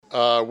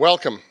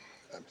Welcome.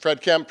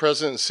 Fred Kemp,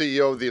 President and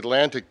CEO of the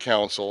Atlantic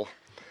Council.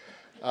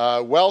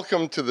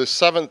 Welcome to the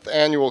 7th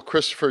Annual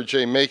Christopher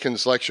J.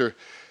 Makins Lecture,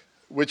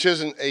 which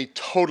isn't a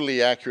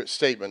totally accurate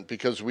statement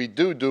because we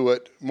do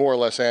it more or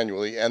less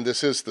annually, and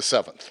this is the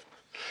 7th.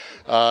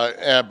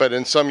 But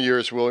in some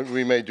years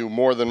we may do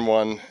more than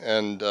one,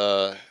 and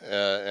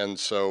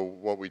so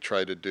what we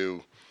try to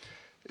do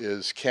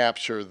is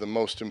capture the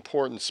most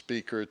important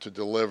speaker to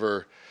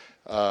deliver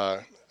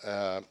a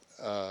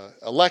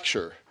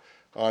lecture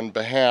on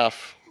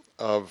behalf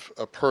of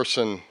a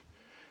person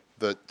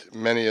that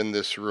many in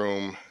this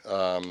room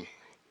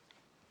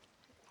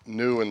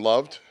knew and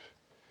loved,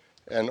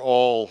 and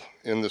all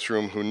in this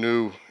room who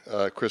knew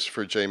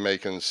Christopher J.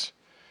 Makins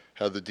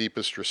had the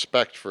deepest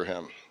respect for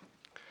him.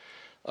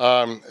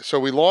 So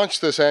we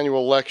launched this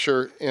annual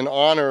lecture in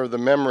honor of the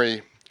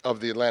memory of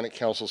the Atlantic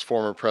Council's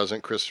former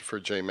president, Christopher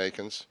J.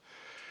 Makins.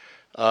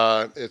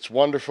 It's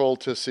wonderful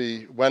to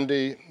see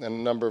Wendy and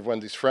a number of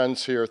Wendy's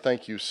friends here.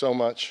 Thank you so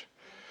much.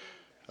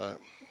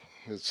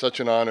 It's such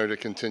an honor to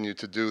continue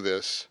to do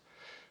this.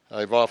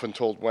 I've often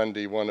told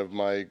Wendy one of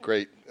my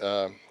great,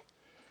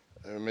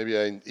 maybe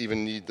I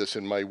even need this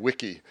in my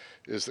wiki,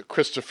 is that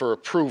Christopher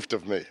approved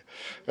of me,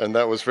 and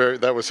that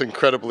was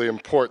incredibly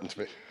important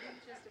to me.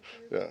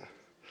 Yeah.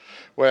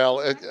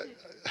 Well,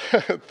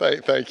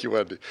 thank you,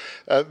 Wendy.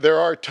 There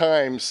are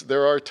times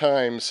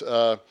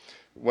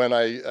when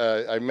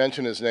I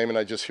mention his name and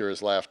I just hear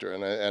his laughter,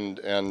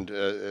 and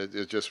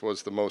it just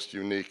was the most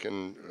unique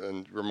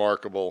and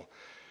remarkable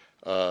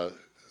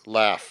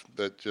laugh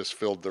that just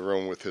filled the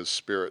room with his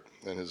spirit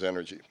and his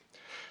energy.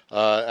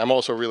 I'm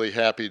also really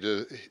happy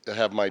to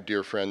have my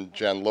dear friend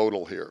Jan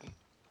Lodel here,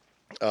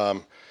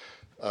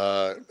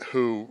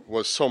 who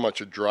was so much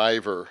a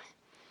driver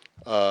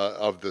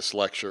of this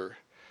lecture.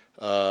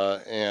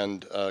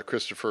 And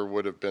Christopher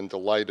would have been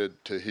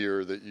delighted to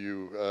hear that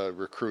you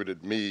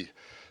recruited me.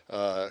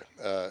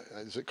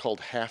 Is it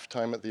called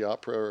halftime at the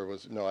opera, or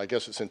no? I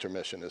guess it's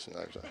intermission, isn't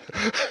it?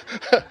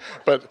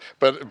 but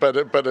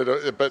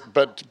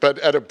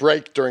at a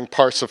break during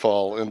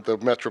Parsifal in the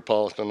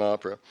Metropolitan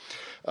Opera.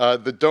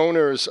 The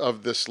donors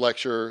of this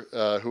lecture,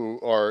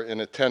 who are in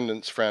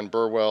attendance: Fran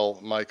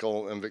Burwell,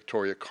 Michael and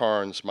Victoria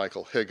Carnes,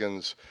 Michael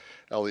Higgins,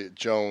 Elliot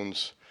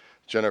Jones,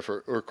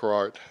 Jennifer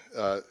Urquhart,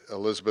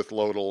 Elizabeth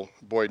Lodel,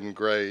 Boyden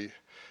Gray,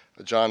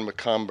 John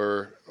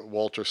McComber,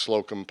 Walter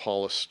Slocum,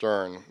 Paula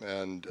Stern,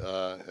 and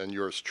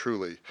yours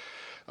truly.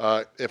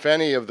 If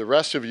any of the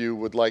rest of you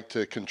would like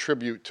to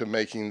contribute to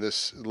making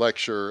this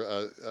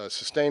lecture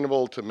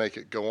sustainable, to make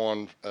it go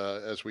on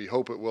as we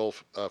hope it will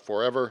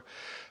forever,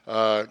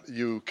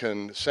 you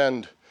can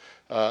send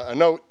a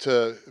note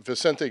to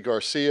Vicente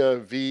Garcia,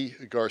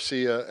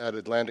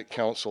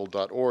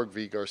 vgarcia@atlanticcouncil.org,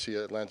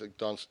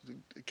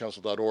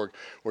 vgarcia@atlanticcouncil.org,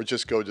 or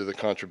just go to the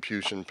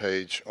contribution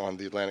page on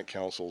the Atlantic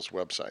Council's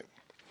website.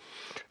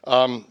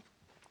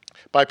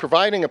 By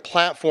providing a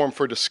platform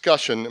for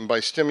discussion and by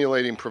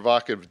stimulating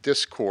provocative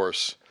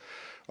discourse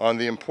on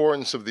the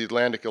importance of the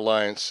Atlantic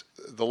Alliance,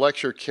 the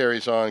lecture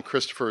carries on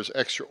Christopher's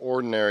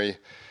extraordinary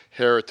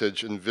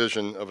heritage and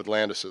vision of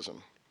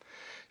Atlanticism.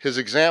 His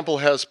example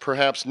has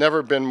perhaps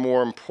never been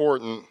more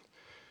important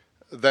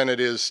than it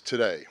is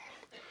today.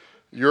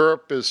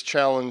 Europe is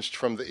challenged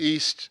from the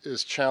east,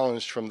 is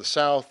challenged from the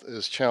south,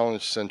 is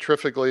challenged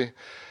centrifugally.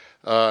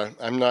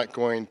 I'm not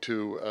going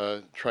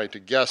to try to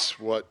guess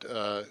what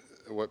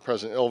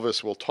President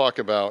Ilves will talk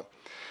about,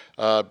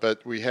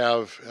 but we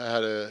have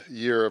had a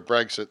year of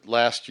Brexit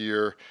last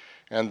year,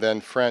 and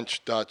then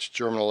French, Dutch,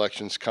 German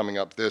elections coming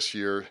up this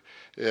year.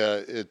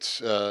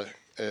 It's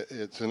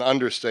an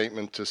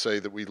understatement to say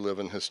that we live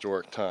in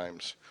historic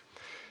times.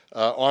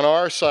 On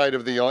our side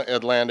of the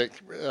Atlantic,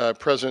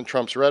 President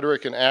Trump's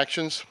rhetoric and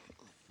actions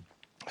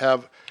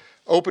have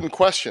open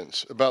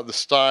questions about the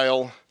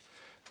style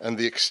and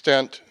the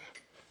extent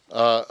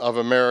of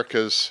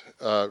America's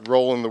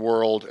role in the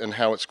world and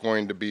how it's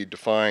going to be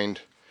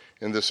defined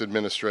in this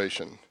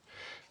administration.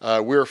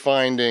 We're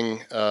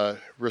finding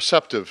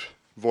receptive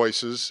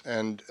voices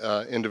and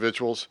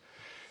individuals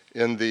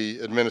in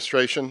the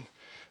administration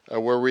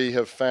where we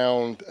have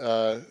found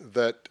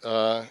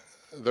that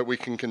we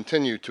can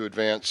continue to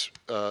advance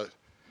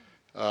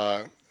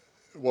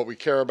what we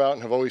care about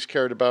and have always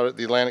cared about at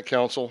the Atlantic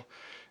Council,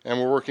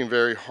 and we're working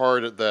very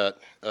hard at that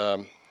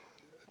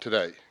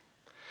today.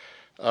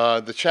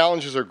 The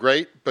challenges are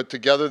great, but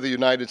together the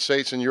United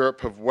States and Europe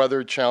have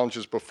weathered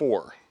challenges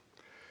before.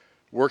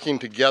 Working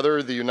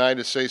together, the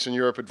United States and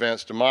Europe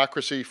advance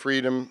democracy,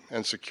 freedom,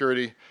 and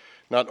security,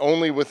 not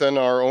only within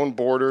our own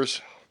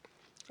borders,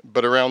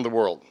 but around the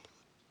world.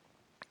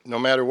 No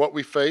matter what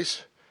we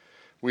face,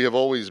 we have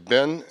always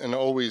been and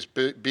always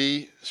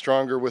be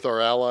stronger with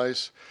our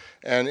allies.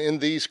 And in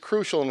these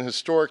crucial and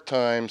historic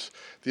times,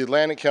 the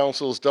Atlantic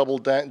Council is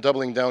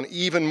doubling down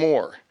even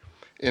more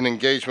in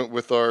engagement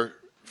with our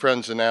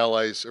friends and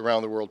allies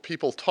around the world.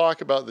 People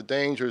talk about the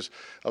dangers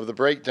of the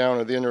breakdown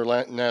of the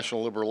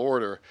international liberal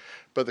order,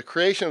 but the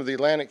creation of the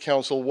Atlantic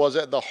Council was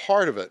at the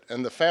heart of it,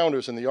 and the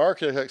founders and the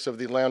architects of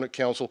the Atlantic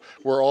Council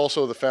were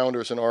also the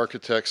founders and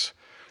architects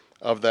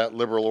of that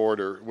liberal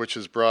order, which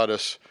has brought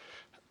us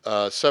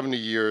 70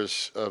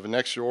 years of an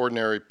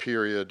extraordinary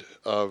period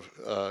of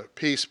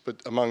peace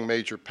but among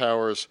major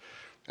powers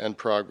and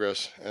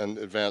progress and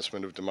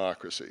advancement of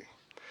democracy.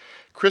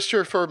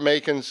 Christopher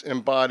Makins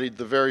embodied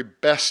the very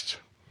best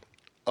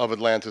of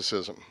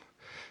Atlanticism.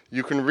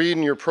 You can read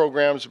in your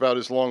programs about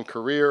his long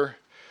career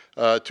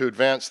to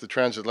advance the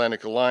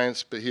transatlantic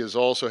alliance, but he has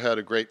also had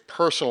a great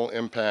personal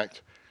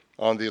impact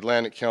on the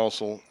Atlantic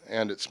Council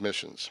and its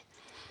missions.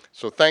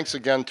 So thanks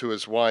again to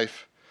his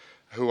wife,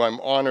 who I'm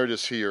honored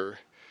is here.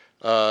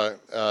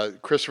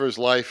 Christopher's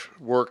life,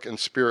 work, and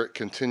spirit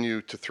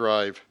continue to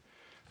thrive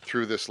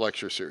through this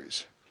lecture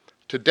series.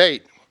 To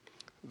date,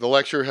 the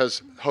lecture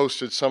has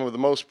hosted some of the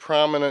most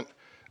prominent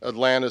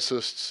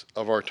Atlanticists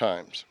of our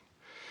times,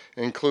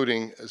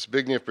 including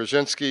Zbigniew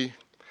Brzezinski,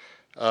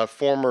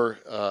 former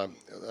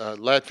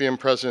Latvian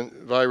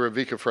President Vaira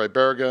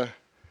Vika-Freiberga,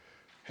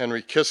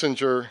 Henry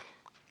Kissinger,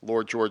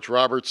 Lord George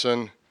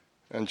Robertson,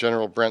 and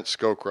General Brent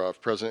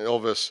Scowcroft. President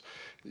Ilves,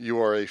 you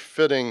are a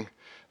fitting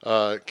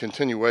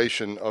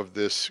continuation of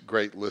this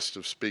great list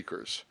of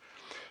speakers.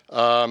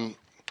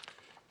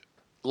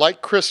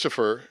 Like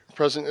Christopher,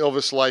 President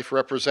Ilves' life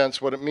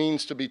represents what it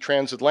means to be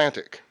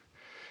transatlantic.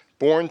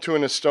 Born to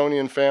an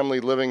Estonian family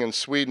living in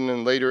Sweden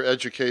and later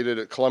educated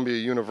at Columbia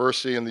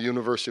University and the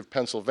University of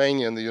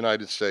Pennsylvania in the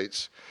United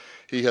States,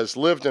 he has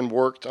lived and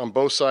worked on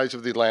both sides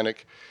of the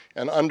Atlantic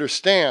and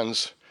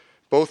understands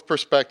both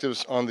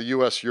perspectives on the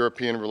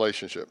U.S.-European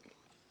relationship.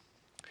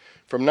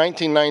 From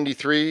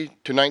 1993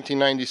 to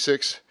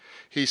 1996,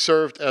 he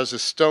served as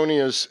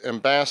Estonia's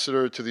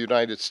ambassador to the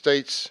United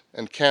States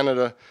and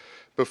Canada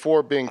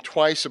before being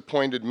twice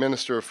appointed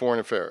Minister of Foreign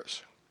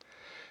Affairs.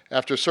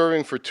 After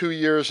serving for 2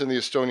 years in the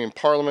Estonian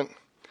Parliament,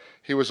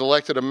 he was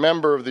elected a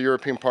member of the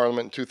European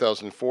Parliament in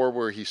 2004,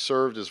 where he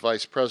served as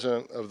Vice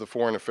President of the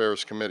Foreign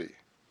Affairs Committee.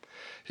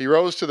 He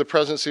rose to the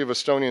presidency of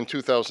Estonia in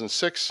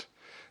 2006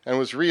 and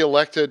was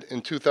re-elected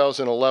in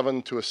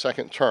 2011 to a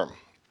second term.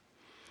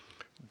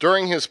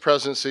 During his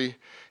presidency,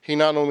 he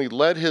not only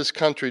led his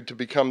country to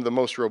become the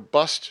most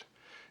robust,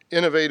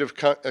 innovative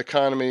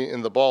economy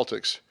in the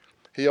Baltics,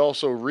 he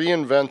also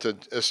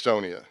reinvented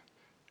Estonia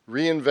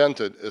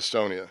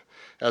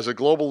as a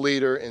global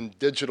leader in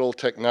digital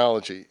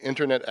technology,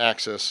 internet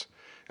access,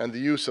 and the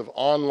use of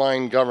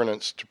online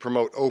governance to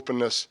promote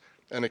openness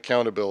and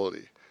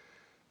accountability.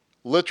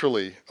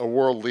 Literally a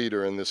world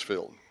leader in this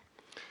field.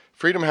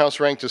 Freedom House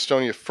ranked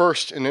Estonia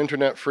first in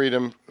internet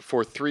freedom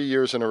for 3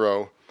 years in a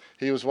row.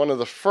 He was one of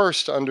the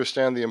first to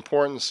understand the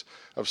importance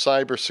of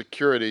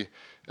cybersecurity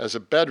as a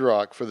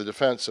bedrock for the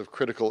defense of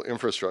critical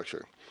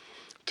infrastructure.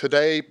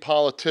 Today,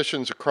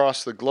 politicians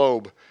across the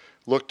globe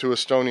look to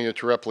Estonia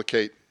to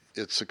replicate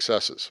its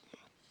successes.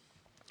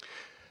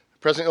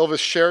 President Ilves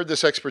shared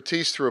this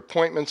expertise through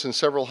appointments in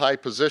several high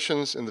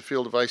positions in the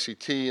field of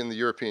ICT in the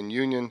European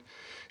Union,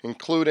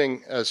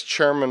 including as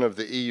chairman of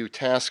the EU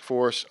Task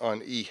Force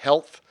on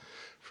e-health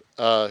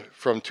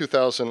from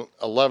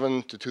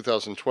 2011 to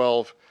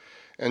 2012,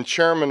 and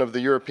chairman of the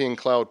European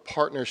Cloud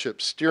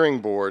Partnership Steering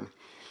Board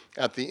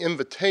at the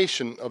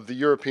invitation of the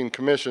European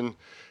Commission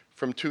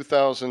from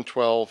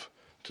 2012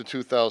 to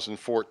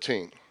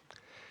 2014.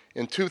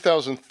 In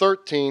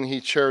 2013,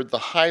 he chaired the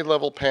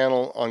high-level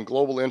panel on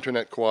global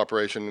internet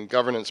cooperation and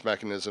governance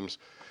mechanisms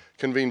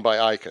convened by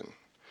ICANN.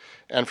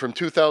 And from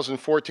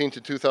 2014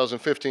 to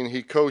 2015,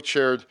 he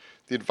co-chaired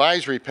the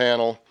advisory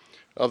panel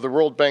of the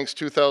World Bank's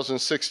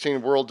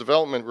 2016 World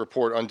Development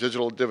Report on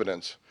digital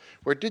dividends.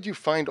 Where did you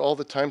find all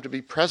the time to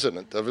be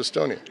president of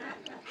Estonia?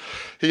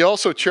 He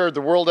also chaired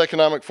the World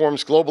Economic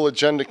Forum's Global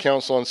Agenda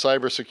Council on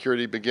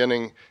Cybersecurity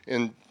beginning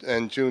in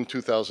June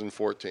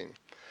 2014.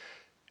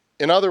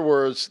 In other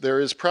words, there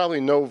is probably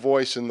no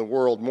voice in the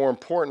world more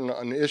important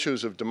on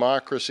issues of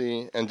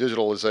democracy and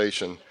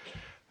digitalization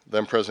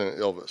than President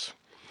Ilves.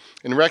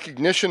 In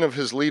recognition of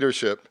his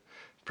leadership,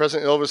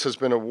 President Ilves has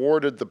been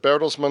awarded the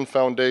Bertelsmann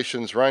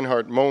Foundation's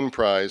Reinhard Mohn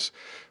Prize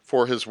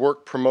for his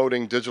work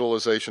promoting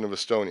digitalization of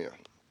Estonia.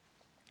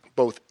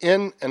 Both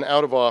in and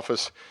out of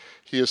office,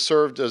 he has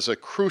served as a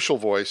crucial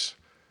voice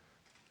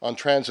on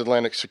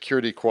transatlantic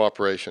security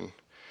cooperation.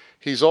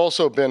 He's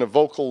also been a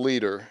vocal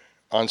leader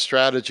on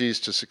strategies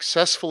to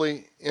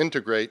successfully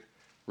integrate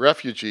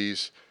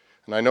refugees,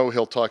 and I know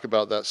he'll talk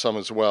about that some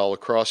as well,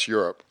 across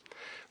Europe,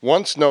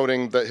 once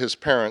noting that his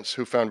parents,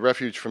 who found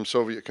refuge from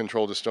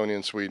Soviet-controlled Estonia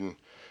and Sweden,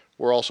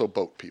 were also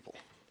boat people.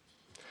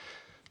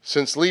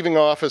 Since leaving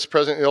office,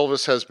 President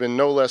Ilves has been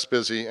no less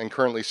busy and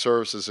currently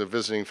serves as a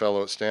visiting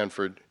fellow at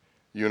Stanford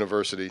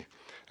University,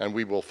 and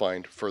we will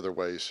find further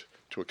ways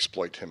to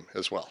exploit him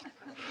as well.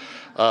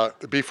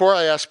 Before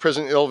I ask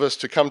President Ilves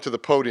to come to the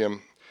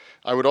podium,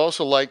 I would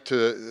also like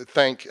to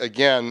thank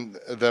again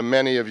the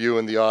many of you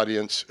in the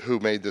audience who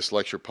made this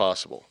lecture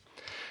possible.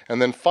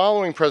 And then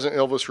following President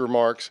Ilves'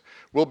 remarks,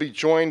 we'll be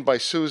joined by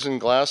Susan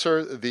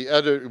Glasser,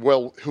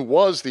 who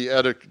was the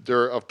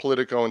editor of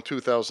Politico in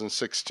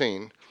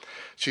 2016.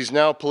 She's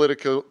now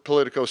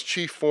Politico's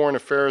chief foreign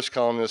affairs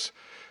columnist,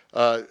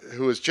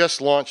 who has just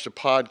launched a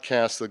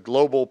podcast, The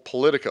Global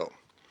Politico.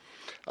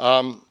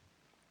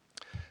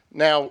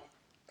 Now,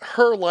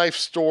 her life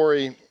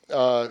story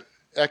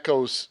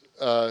echoes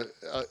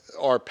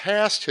our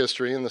past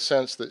history in the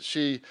sense that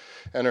she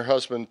and her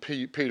husband,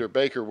 Peter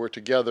Baker, were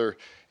together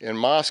in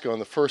Moscow in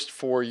the first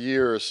 4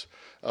 years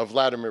of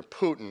Vladimir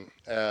Putin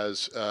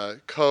as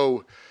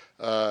co-chiefs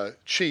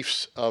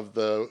of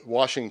the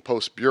Washington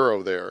Post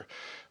bureau there.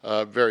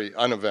 Very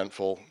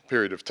uneventful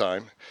period of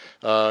time.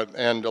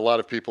 And a lot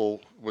of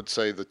people would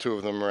say the two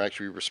of them are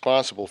actually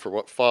responsible for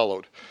what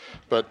followed.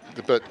 But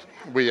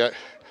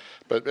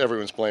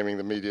everyone's blaming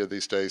the media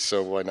these days,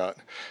 so why not?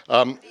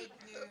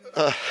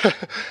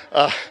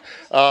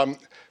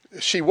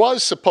 She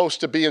was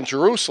supposed to be in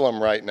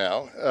Jerusalem right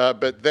now,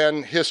 but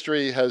then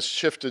history has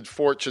shifted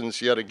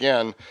fortunes yet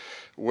again,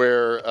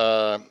 where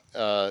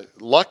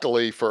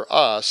luckily for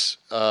us,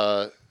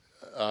 the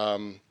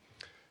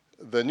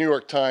New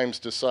York Times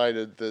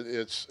decided that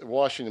its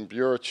Washington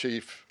bureau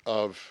chief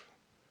or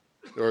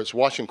its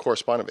Washington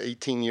correspondent of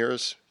 18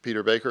 years,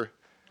 Peter Baker.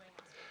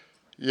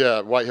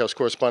 Yeah, White House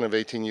correspondent of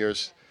 18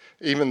 years.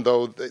 Even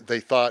though they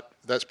thought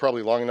that's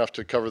probably long enough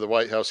to cover the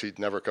White House, he'd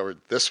never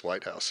covered this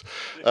White House,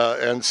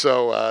 and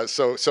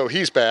so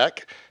he's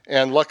back.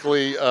 And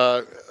luckily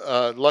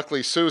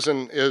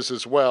Susan is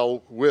as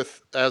well,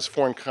 as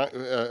foreign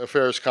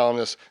affairs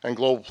columnist and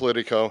Global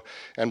Politico,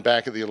 and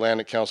back at the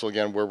Atlantic Council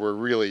again, where we're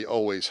really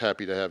always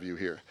happy to have you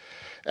here.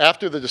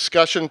 After the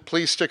discussion,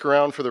 please stick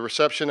around for the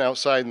reception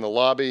outside in the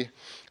lobby.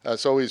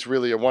 It's always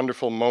really a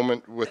wonderful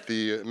moment with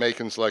the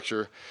Makins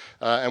lecture.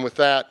 And with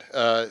that,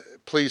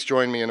 please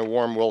join me in a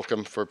warm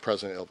welcome for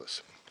President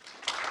Ilves.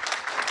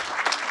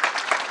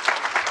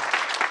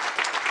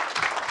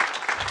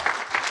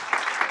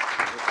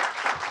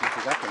 You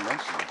forgot to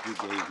mention that you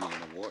gave me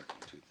an award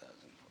in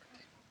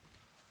 2014.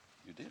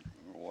 You did?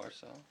 In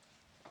Warsaw?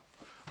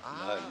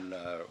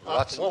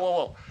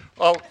 Whoa.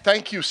 Oh,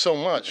 thank you so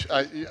much.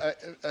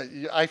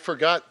 I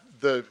forgot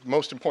the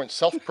most important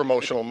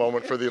self-promotional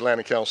moment for the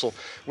Atlantic Council,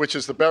 which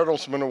is the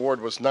Bertelsmann Award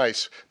was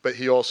nice, but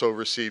he also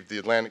received the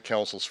Atlantic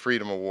Council's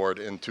Freedom Award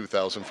in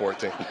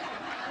 2014.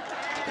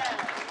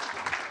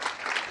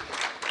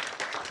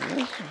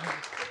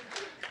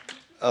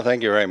 Oh,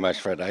 thank you very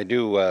much, Fred. I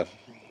do,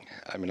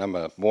 I'm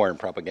a born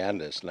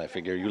propagandist, and I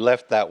figure you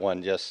left that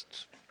one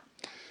just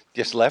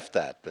left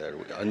that there,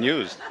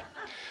 unused.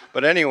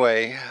 But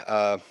anyway,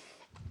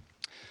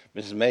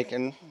 Mrs.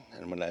 Macon,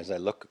 and as I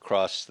look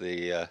across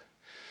the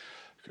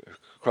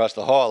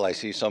hall, I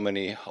see so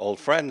many old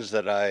friends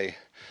that I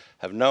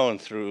have known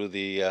through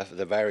the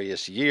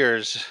various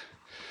years.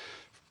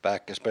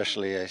 Back,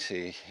 especially, I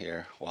see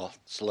here Walt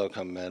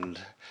Slocum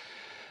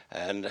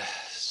and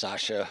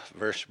Sasha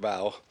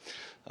Vershbau,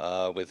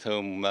 with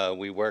whom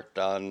we worked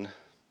on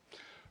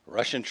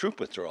Russian troop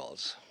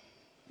withdrawals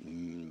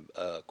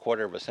a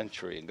quarter of a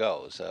century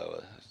ago.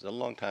 So it's a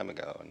long time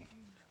ago. And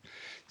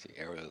see,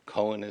 Ariel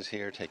Cohen is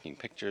here taking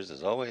pictures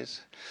as always.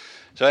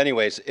 So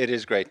anyways, it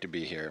is great to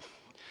be here.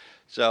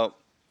 So,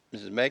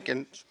 Mrs.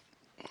 Macon,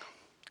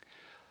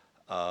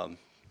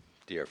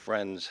 dear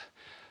friends,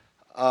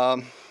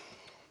 I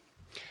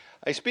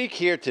speak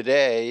here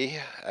today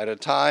at a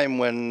time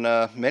when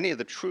many of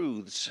the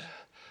truths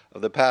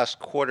of the past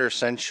quarter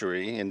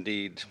century,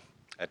 indeed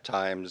at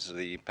times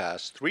the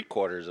past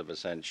 3/4 of a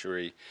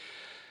century,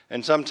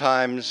 and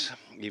sometimes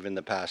even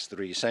the past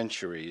 3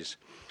 centuries,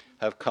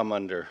 have come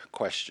under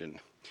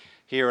question.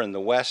 Here in the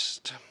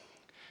West,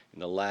 in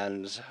the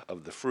lands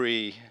of the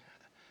free,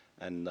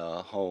 and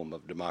the home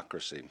of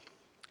democracy.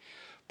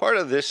 Part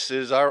of this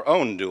is our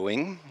own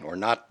doing, or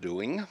not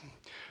doing.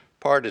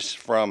 Part is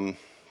from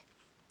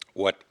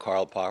what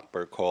Karl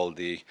Popper called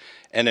the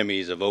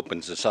enemies of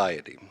open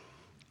society.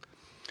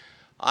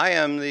 I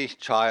am the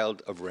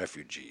child of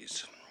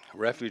refugees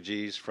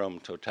from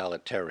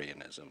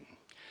totalitarianism.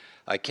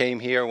 I came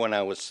here when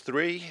I was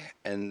 3,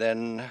 and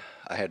then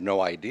I had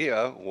no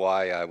idea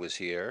why I was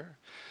here,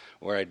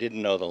 where I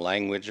didn't know the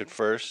language at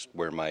first,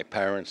 where my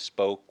parents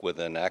spoke with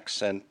an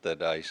accent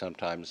that I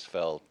sometimes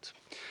felt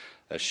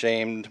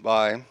ashamed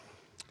by.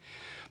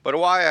 But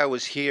why I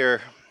was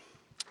here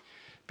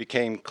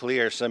became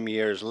clear some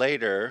years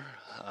later.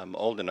 I'm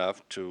old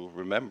enough to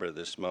remember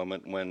this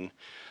moment when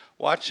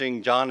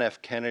watching John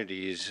F.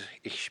 Kennedy's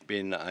Ich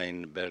bin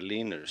ein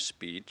Berliner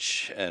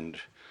speech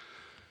and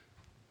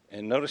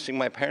noticing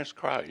my parents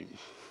crying.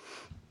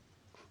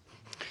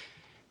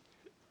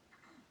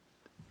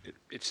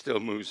 It still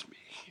moves me.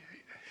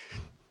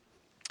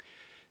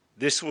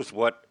 This was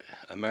what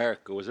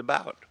America was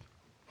about.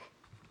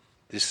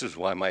 This is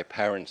why my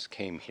parents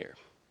came here,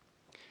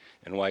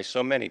 and why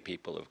so many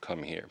people have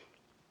come here.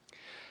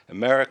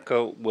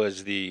 America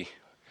was the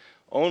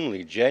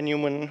only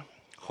genuine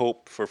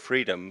hope for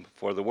freedom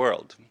for the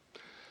world.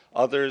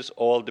 Others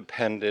all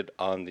depended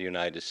on the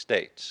United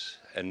States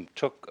and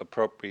took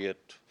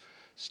appropriate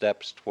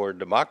steps toward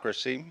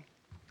democracy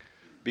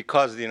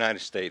because the United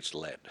States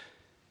led.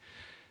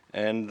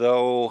 And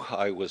though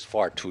I was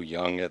far too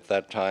young at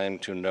that time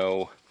to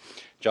know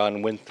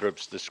John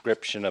Winthrop's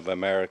description of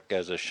America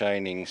as a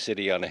shining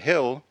city on a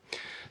hill,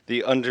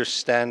 the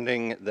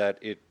understanding that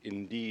it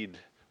indeed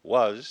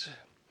was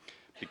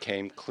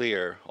became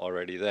clear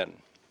already then.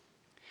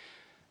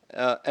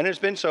 And it's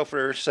been so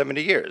for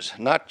 70 years,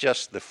 not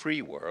just the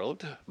free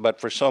world, but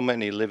for so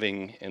many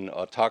living in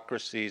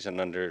autocracies and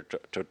under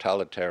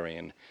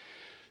totalitarian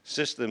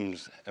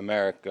systems.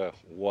 America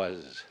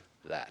was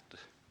that.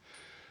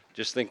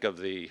 Just think of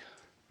the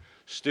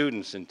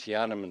students in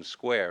Tiananmen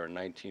Square in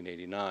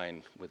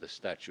 1989 with the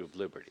Statue of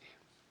Liberty.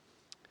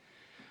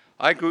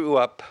 I grew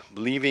up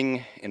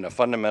believing in a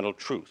fundamental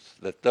truth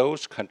that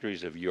those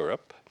countries of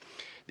Europe,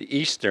 the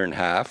eastern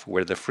half,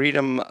 where the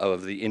freedom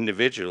of the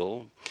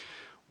individual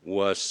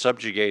was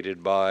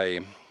subjugated by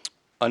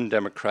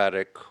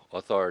undemocratic,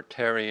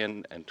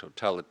 authoritarian, and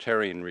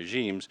totalitarian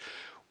regimes,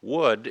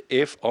 would,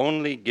 if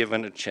only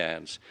given a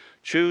chance,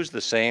 choose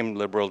the same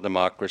liberal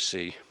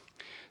democracy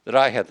that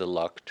I had the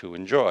luck to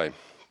enjoy,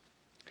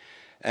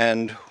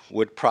 and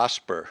would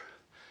prosper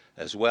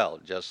as well,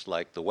 just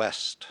like the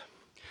West.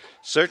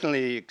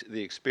 Certainly,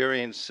 the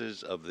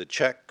experiences of the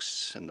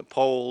Czechs and the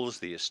Poles,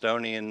 the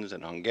Estonians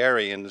and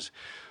Hungarians,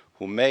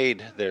 who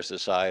made their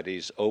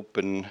societies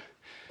open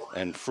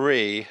and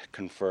free,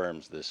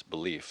 confirms this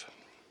belief.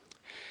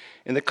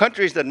 In the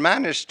countries that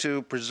managed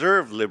to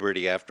preserve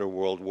liberty after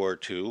World War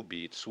II,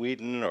 be it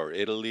Sweden or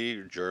Italy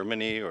or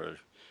Germany or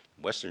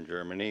Western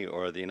Germany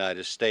or the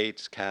United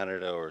States,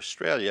 Canada or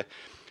Australia,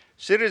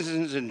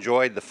 citizens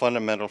enjoyed the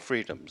fundamental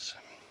freedoms: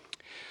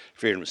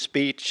 freedom of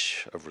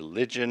speech, of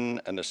religion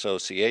and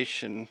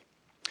association,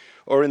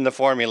 or in the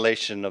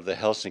formulation of the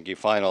Helsinki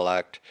Final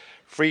Act,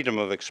 freedom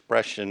of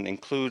expression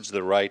includes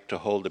the right to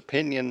hold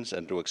opinions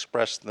and to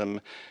express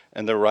them,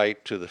 and the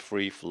right to the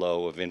free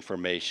flow of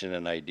information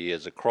and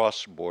ideas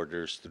across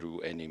borders through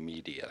any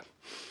media.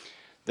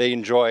 They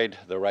enjoyed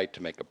the right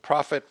to make a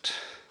profit,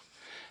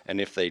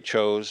 and if they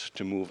chose,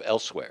 to move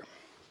elsewhere.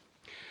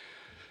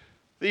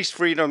 These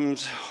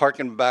freedoms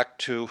harken back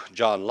to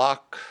John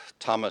Locke,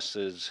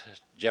 Thomas's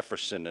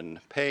Jefferson and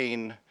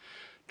Paine,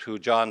 to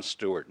John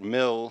Stuart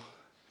Mill,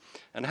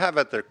 and have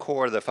at their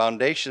core the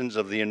foundations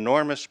of the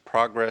enormous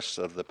progress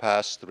of the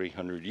past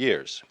 300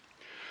 years.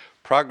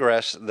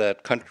 Progress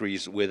that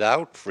countries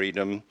without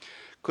freedom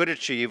could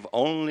achieve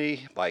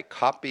only by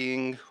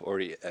copying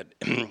or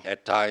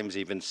at times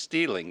even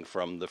stealing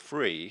from the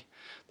free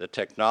the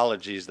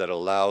technologies that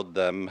allowed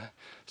them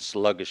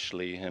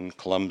sluggishly and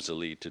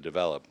clumsily to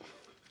develop.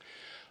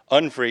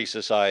 Unfree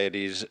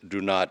societies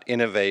do not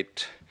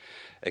innovate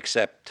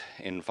except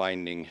in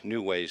finding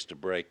new ways to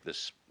break the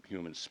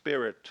human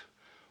spirit,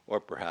 or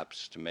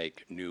perhaps to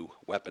make new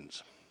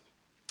weapons.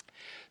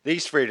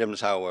 These freedoms,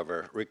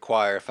 however,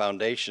 require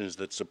foundations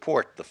that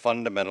support the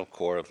fundamental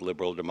core of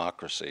liberal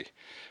democracy: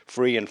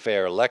 free and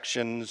fair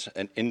elections,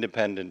 an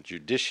independent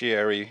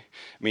judiciary,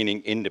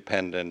 meaning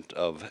independent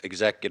of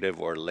executive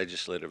or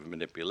legislative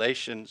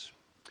manipulations,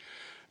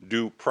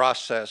 due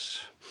process,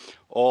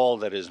 all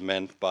that is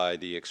meant by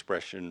the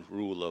expression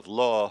rule of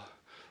law,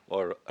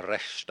 or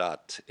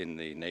Rechtsstaat in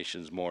the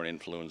nations more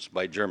influenced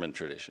by German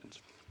traditions.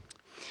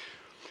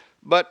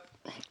 But,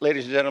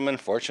 ladies and gentlemen,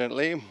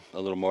 fortunately, a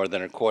little more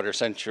than a quarter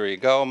century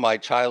ago, my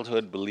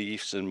childhood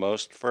beliefs and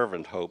most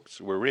fervent hopes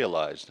were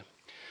realized.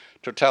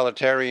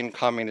 Totalitarian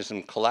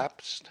communism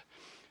collapsed,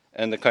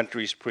 and the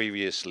countries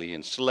previously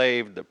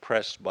enslaved,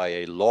 oppressed by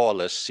a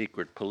lawless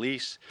secret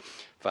police,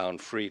 found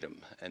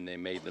freedom, and they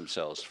made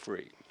themselves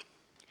free.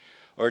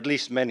 Or at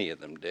least many of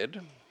them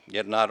did,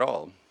 yet not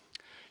all.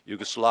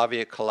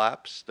 Yugoslavia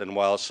collapsed, and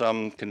while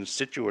some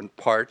constituent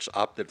parts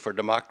opted for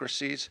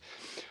democracies,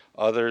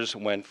 others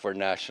went for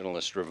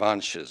nationalist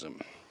revanchism.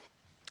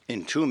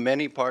 In too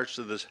many parts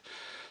of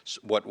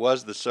what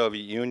was the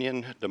Soviet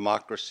Union,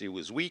 democracy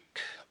was weak,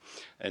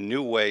 and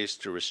new ways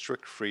to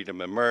restrict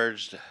freedom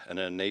emerged, and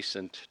a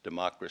nascent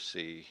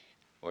democracy,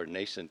 or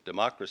nascent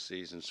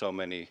democracies in so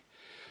many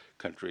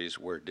countries,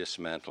 were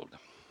dismantled.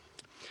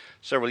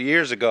 Several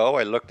years ago,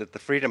 I looked at the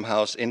Freedom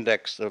House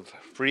Index of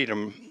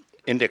Freedom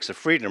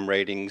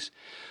ratings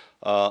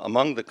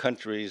among the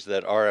countries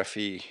that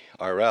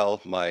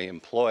RFE-RL, my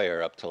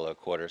employer up till a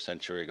quarter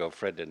century ago,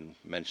 Fred didn't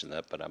mention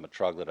that, but I'm a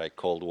troglodyte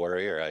cold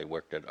warrior. I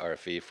worked at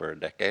RFE for a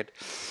decade.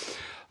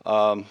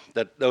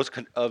 That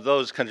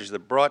those countries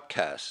that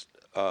broadcast,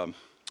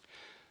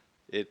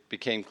 it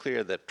became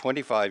clear that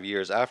 25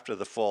 years after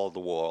the fall of the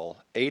wall,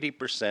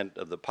 80%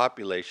 of the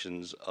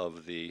populations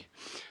of the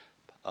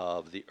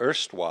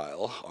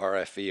erstwhile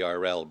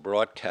RFE-RL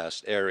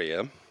broadcast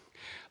area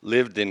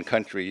lived in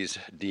countries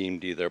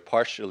deemed either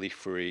partially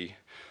free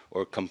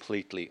or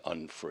completely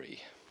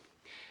unfree.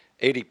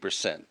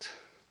 80%.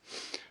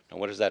 Now,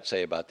 what does that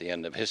say about the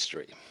end of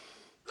history?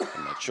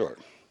 I'm not sure.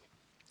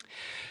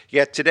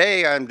 Yet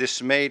today, I'm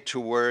dismayed to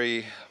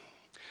worry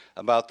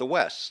about the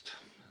West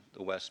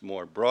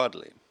more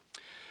broadly.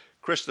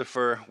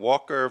 Christopher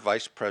Walker,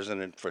 Vice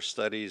President for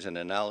Studies and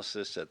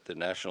Analysis at the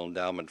National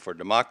Endowment for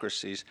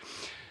Democracies,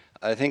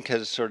 I think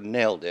has sort of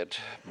nailed it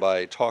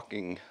by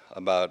talking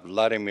about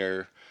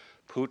Vladimir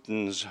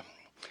Putin's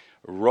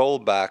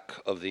rollback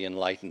of the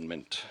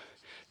Enlightenment,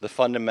 the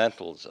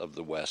fundamentals of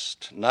the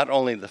West, not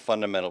only the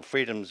fundamental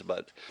freedoms,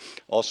 but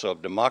also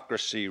of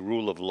democracy,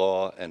 rule of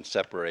law, and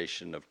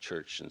separation of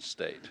church and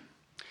state.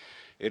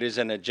 It is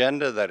an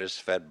agenda that is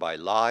fed by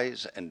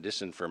lies and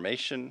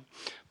disinformation,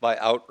 by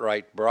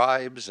outright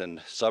bribes and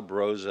sub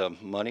rosa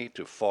money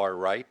to far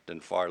right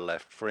and far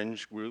left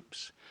fringe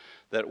groups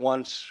that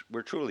once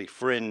were truly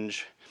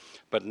fringe,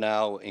 but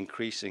now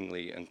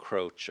increasingly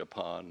encroach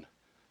upon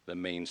the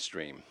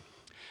mainstream.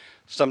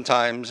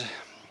 Sometimes,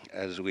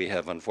 as we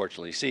have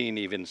unfortunately seen,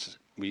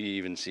 we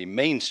even see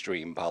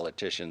mainstream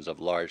politicians of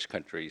large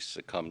countries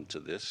succumb to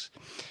this.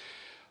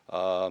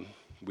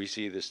 We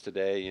see this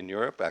today in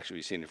Europe. Actually,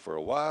 we've seen it for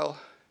a while.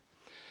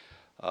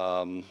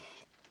 And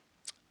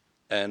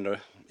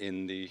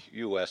in the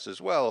US as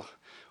well,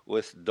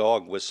 with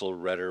dog whistle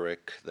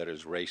rhetoric that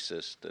is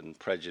racist and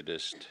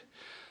prejudiced,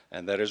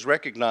 and that is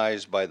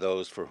recognized by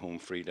those for whom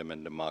freedom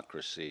and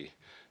democracy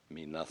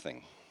mean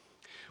nothing.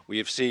 We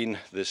have seen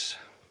this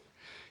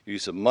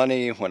use of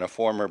money when a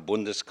former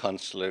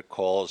Bundeskanzler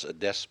calls a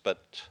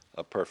despot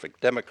a perfect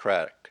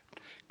Democrat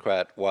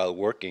while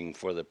working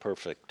for the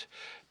perfect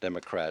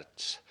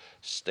Democrats'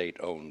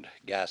 state-owned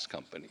gas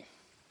company.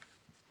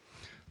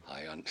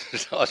 Hi,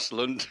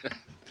 Oslund.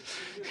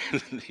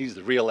 He's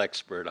the real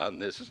expert on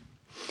this.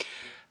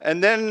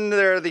 And then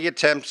there are the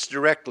attempts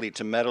directly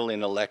to meddle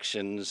in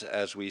elections,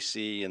 as we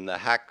see in the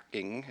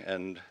hacking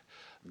and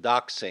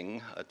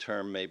doxing, a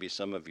term maybe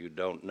some of you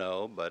don't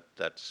know, but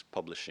that's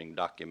publishing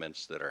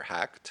documents that are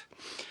hacked,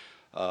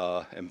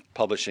 and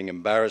publishing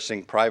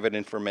embarrassing private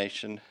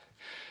information,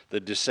 the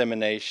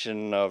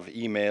dissemination of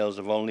emails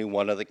of only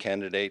one of the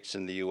candidates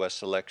in the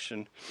US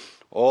election,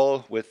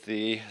 all with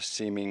the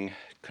seeming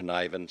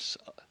connivance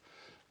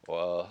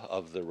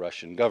of the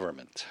Russian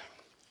government.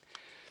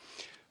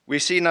 We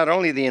see not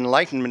only the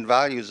Enlightenment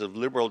values of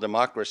liberal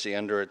democracy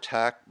under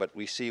attack, but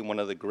we see one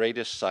of the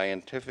greatest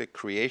scientific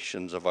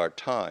creations of our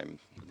time,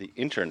 the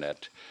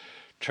internet,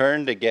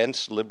 turned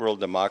against liberal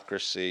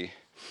democracy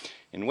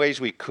in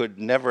ways we could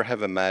never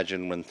have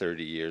imagined when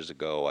 30 years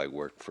ago I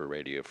worked for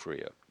Radio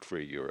Free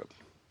Europe.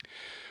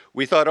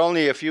 We thought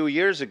only a few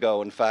years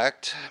ago, in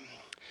fact,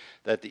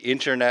 that the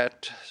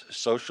internet,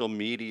 social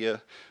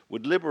media,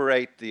 would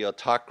liberate the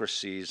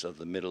autocracies of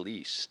the Middle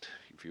East.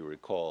 If you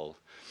recall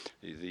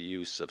the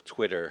use of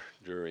Twitter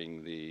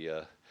during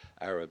the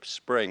Arab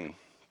Spring.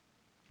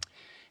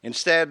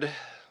 Instead,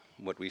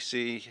 what we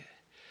see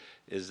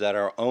is that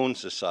our own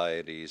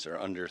societies are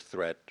under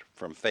threat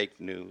from fake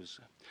news,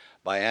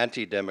 by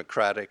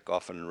anti-democratic,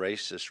 often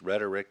racist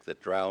rhetoric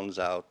that drowns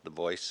out the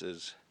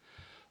voices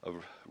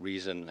of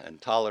reason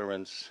and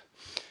tolerance.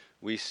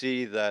 We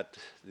see that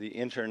the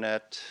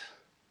internet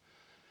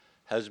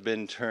has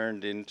been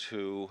turned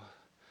into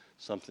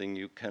something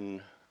you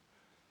can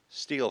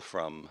steal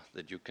from,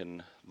 that you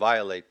can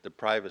violate the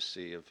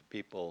privacy of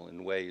people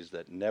in ways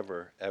that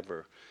never,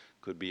 ever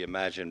could be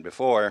imagined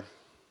before.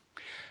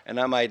 And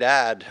I might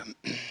add,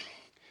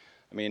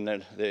 I mean,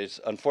 it's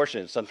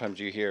unfortunate, sometimes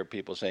you hear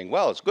people saying,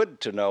 well, it's good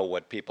to know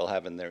what people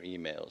have in their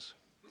emails,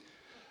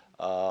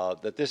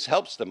 that this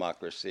helps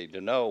democracy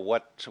to know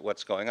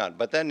what's going on.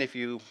 But then if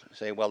you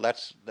say, well,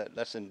 that's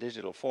in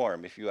digital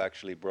form, if you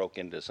actually broke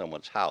into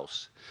someone's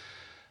house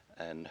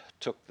and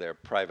took their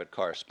private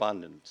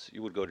correspondence,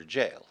 you would go to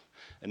jail.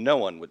 And no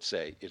one would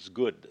say, it's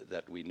good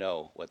that we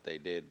know what they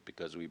did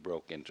because we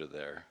broke into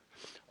their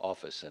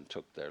office and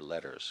took their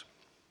letters.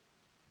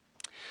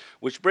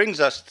 Which brings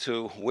us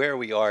to where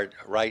we are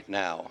right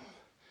now.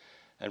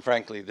 And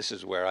frankly, this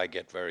is where I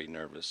get very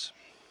nervous.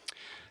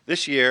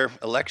 This year,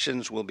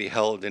 elections will be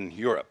held in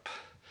Europe,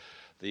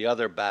 the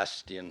other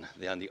bastion,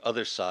 on the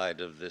other side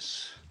of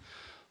this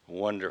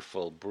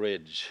wonderful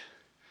bridge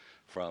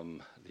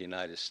from the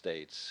United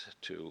States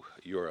to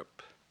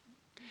Europe.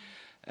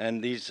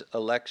 And these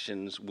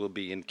elections will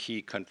be in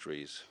key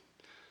countries.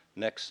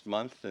 Next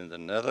month in the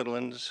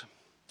Netherlands,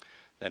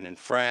 then in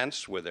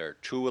France, where there are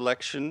two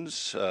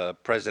elections,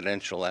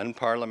 presidential and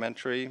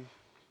parliamentary.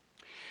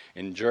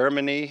 In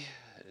Germany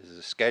is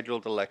a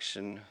scheduled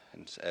election,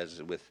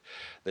 as with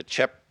the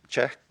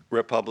Czech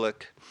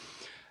Republic.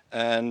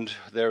 And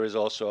there is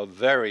also a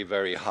very,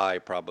 very high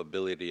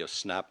probability of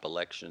snap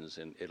elections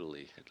in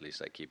Italy. At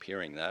least I keep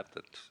hearing that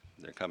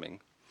they're coming.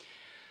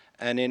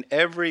 And in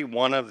every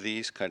one of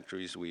these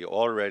countries, we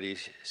already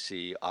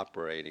see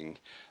operating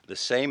the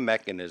same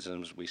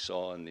mechanisms we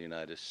saw in the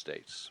United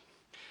States.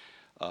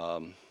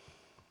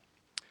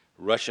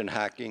 Russian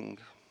hacking,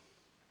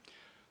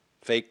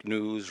 fake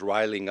news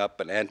riling up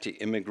an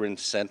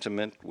anti-immigrant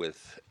sentiment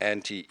with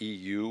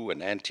anti-EU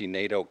and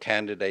anti-NATO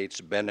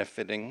candidates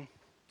benefiting.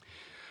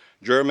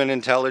 German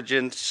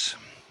intelligence,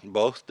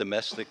 both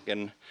domestic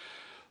and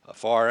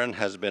foreign,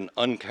 has been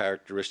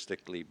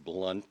uncharacteristically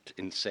blunt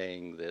in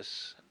saying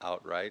this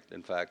outright.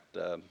 In fact,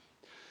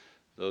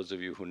 those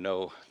of you who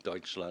know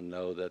Deutschland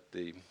know that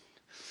the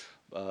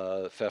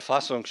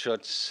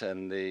Verfassungsschutz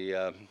and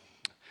the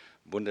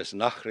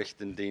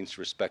Bundesnachrichtendienst,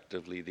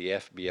 respectively, the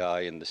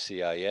FBI and the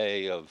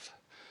CIA of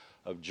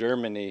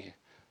Germany,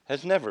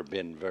 has never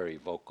been very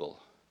vocal.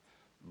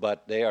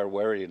 But they are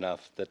worried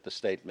enough that the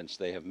statements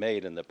they have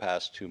made in the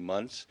past 2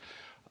 months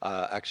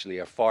actually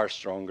are far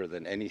stronger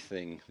than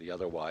anything the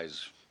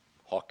otherwise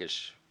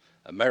hawkish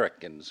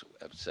Americans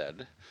have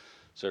said.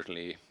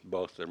 Certainly,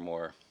 both are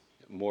more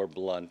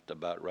blunt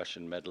about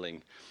Russian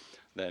meddling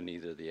than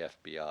either the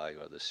FBI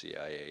or the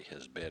CIA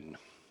has been.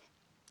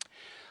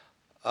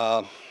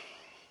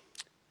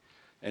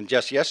 And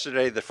just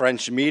yesterday, the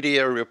French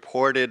media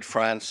reported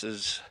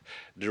France's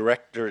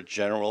Director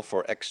General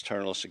for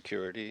External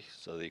Security,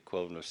 so the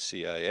equivalent of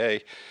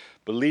CIA,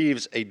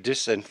 believes a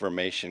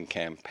disinformation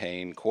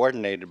campaign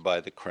coordinated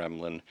by the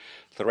Kremlin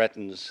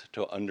threatens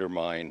to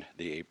undermine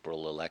the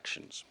April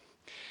elections.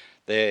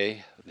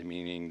 They,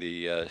 meaning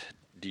the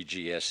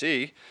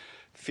DGSE,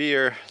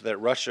 fear that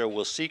Russia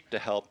will seek to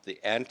help the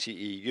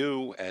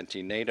anti-EU,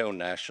 anti-NATO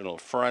National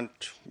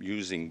Front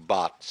using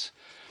bots,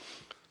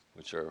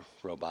 which are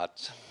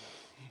robots,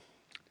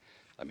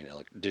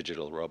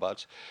 digital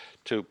robots,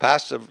 to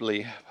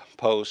passively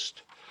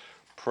post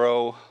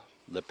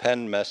pro-Le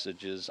Pen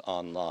messages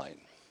online.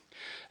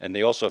 And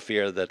they also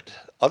fear that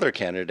other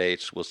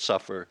candidates will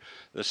suffer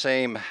the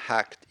same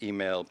hacked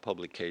email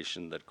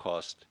publication that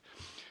cost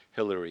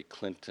Hillary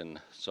Clinton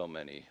so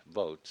many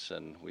votes.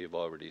 And we've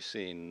already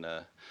seen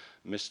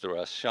Mr.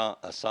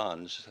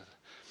 Assange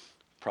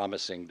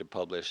promising to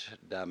publish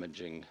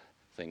damaging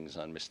things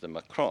on Mr.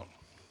 Macron.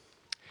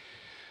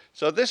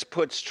 So this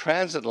puts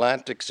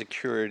transatlantic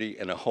security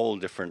in a whole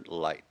different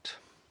light.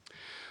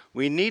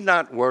 We need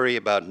not worry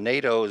about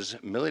NATO's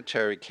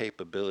military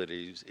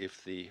capabilities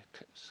if the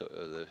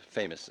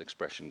famous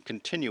expression,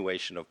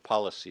 continuation of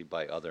policy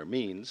by other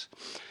means,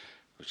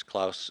 which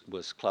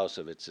was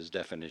Clausewitz's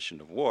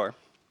definition of war.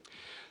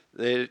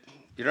 You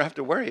don't have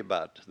to worry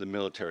about the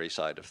military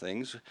side of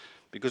things,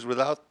 because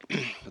without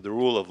the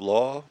rule of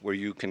law, where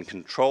you can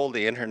control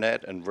the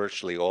internet and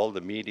virtually all the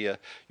media,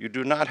 you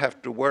do not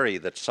have to worry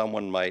that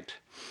someone might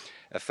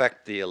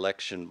affect the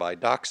election by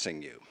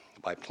doxing you,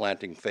 by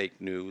planting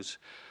fake news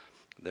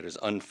that is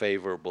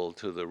unfavorable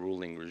to the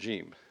ruling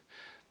regime.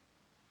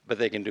 But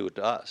they can do it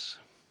to us.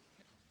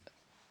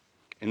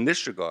 In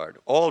this regard,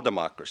 all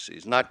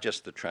democracies, not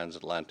just the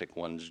transatlantic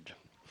ones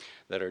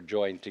that are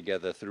joined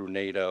together through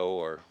NATO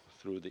or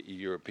through the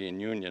European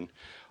Union,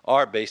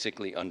 are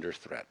basically under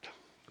threat.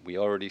 We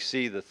already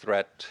see the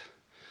threat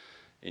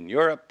in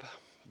Europe,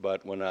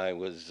 but when I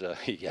was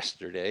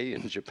yesterday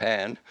in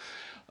Japan,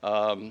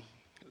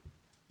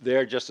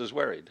 they're just as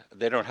worried.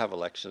 They don't have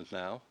elections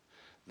now.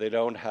 They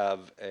don't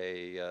have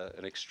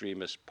an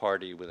extremist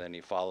party with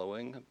any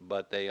following,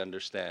 but they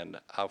understand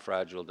how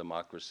fragile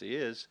democracy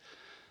is,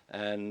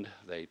 and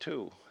they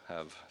too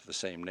have the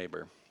same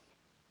neighbor.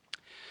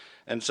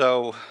 And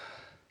so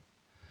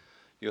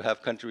you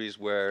have countries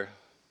where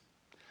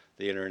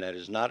the internet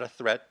is not a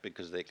threat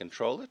because they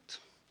control it,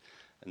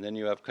 and then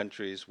you have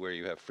countries where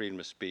you have freedom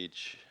of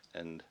speech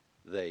and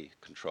they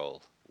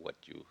control what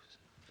you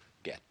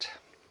get.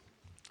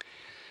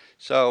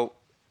 So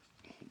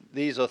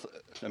these are,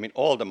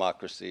 all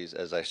democracies,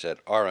 as I said,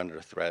 are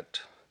under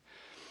threat,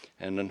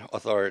 and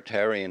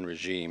authoritarian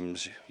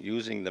regimes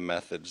using the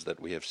methods that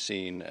we have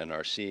seen and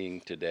are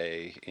seeing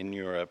today in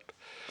Europe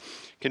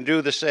can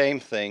do the same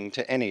thing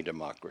to any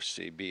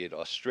democracy, be it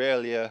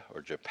Australia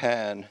or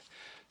Japan,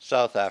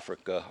 South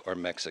Africa or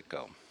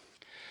Mexico.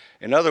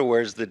 In other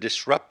words, the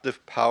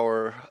disruptive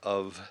power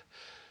of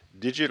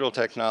digital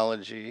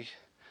technology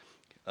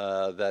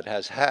that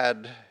has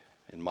had,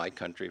 in my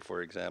country,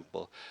 for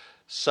example,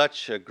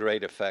 such a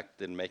great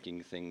effect in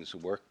making things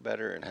work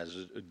better and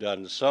has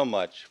done so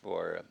much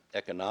for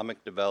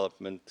economic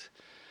development.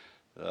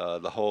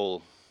 The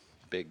whole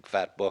big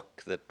fat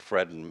book that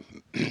Fred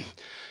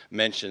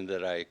mentioned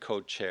that I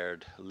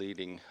co-chaired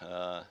leading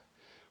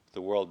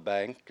the World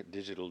Bank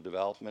Digital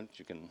Development.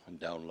 You can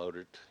download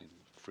it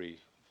free.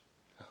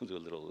 I'll do a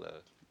little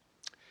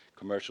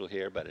commercial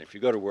here, but if you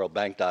go to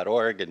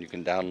worldbank.org and you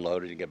can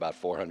download it, you get about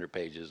 400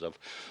 pages of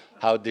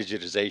how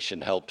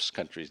digitization helps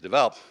countries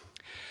develop.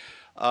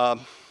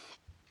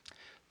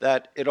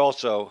 That it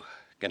also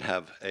can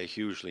have a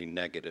hugely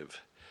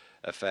negative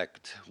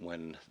effect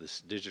when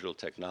this digital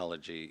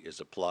technology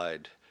is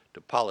applied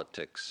to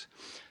politics,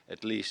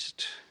 at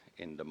least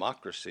in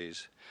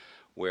democracies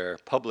where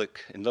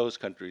in those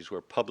countries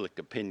where public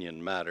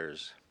opinion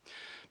matters.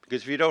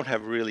 Because if you don't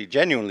have really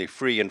genuinely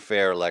free and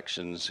fair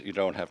elections, you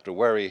don't have to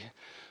worry.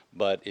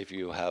 But if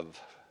you have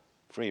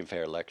free and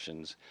fair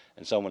elections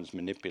and someone's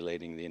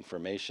manipulating the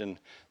information,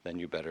 then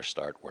you better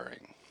start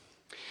worrying.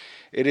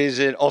 It is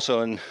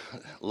also in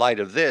light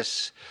of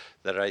this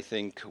that I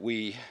think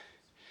we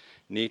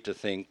need to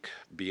think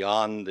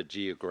beyond the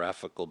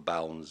geographical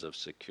bounds of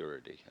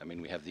security.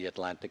 We have the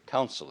Atlantic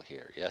Council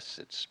here. Yes,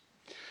 it's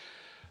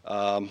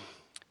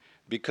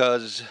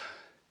because,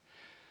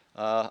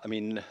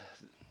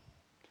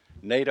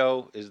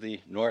 NATO is the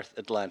North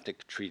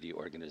Atlantic Treaty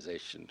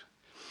Organization.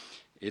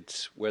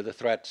 It's where the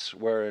threats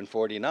were in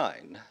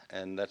 '49,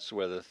 and that's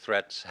where the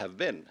threats have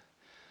been.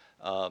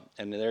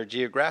 And they're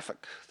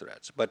geographic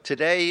threats. But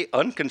today,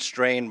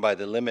 unconstrained by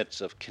the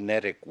limits of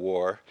kinetic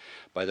war,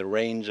 by the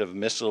range of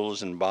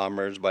missiles and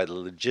bombers, by the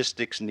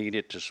logistics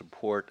needed to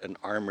support an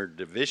armored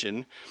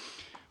division,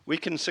 we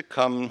can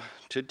succumb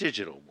to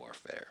digital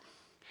warfare.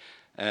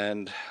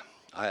 And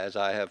as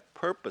I have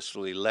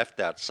purposely left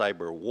out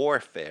cyber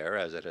warfare,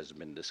 as it has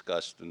been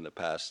discussed in the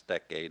past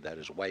decade, that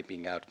is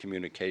wiping out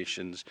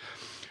communications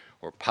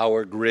or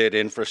power grid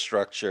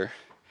infrastructure.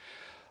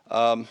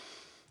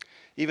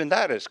 Even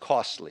that is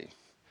costly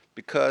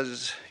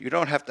because you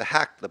don't have to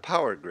hack the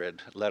power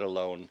grid, let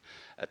alone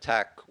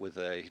attack with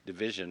a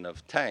division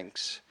of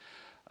tanks,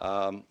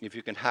 if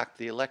you can hack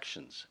the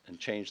elections and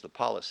change the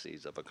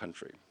policies of a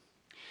country.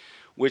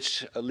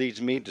 Which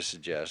leads me to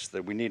suggest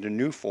that we need a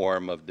new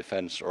form of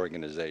defense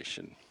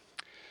organization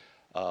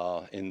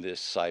in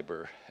this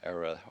cyber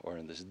era, or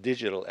in this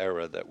digital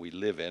era that we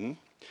live in,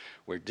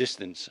 where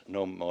distance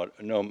no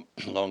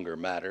longer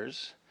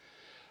matters.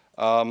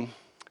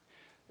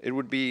 It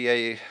would be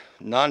a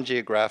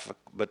non-geographic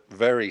but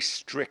very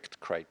strict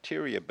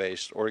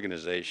criteria-based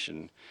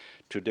organization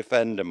to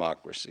defend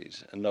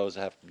democracies, and those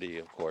have to be,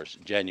 of course,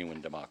 genuine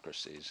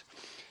democracies.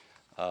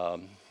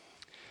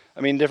 I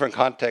mean, in different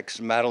contexts,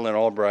 Madeleine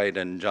Albright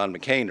and John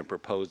McCain have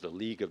proposed a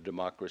League of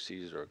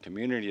Democracies or a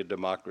Community of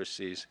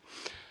Democracies.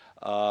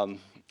 And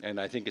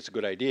I think it's a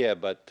good idea,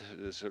 but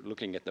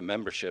looking at the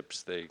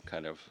memberships, the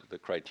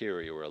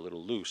criteria were a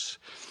little loose.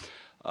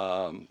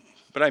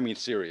 But I mean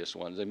serious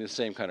ones. I mean, the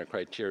same kind of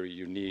criteria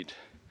you need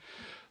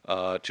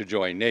to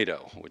join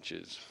NATO, which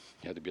is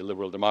you have to be a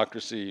liberal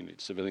democracy, you need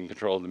civilian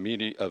control of the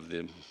media, of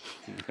the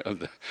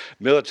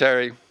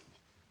military.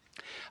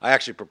 I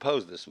actually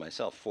proposed this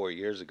myself 4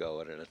 years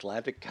ago at an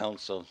Atlantic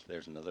Council,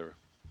 there's another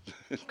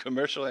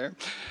commercial here,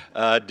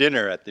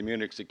 dinner at the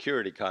Munich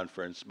Security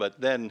Conference, but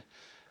then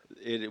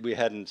we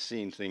hadn't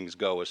seen things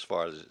go as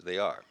far as they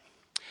are.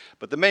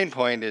 But the main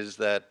point is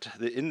that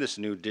in this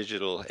new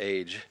digital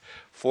age,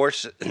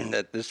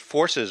 that this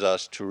forces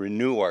us to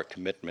renew our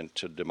commitment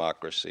to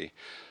democracy,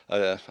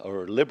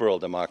 or liberal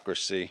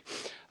democracy,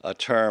 a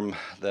term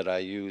that I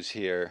use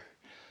here,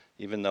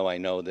 even though I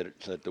know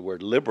that the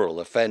word liberal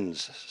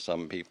offends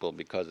some people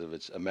because of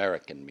its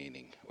American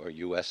meaning or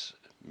U.S.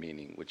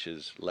 meaning, which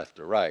is left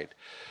or right,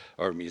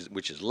 or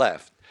which is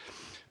left.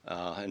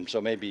 And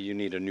so maybe you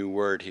need a new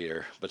word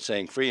here, but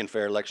saying free and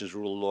fair elections,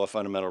 rule of law,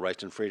 fundamental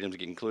rights and freedoms,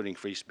 including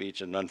free speech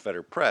and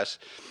unfettered press,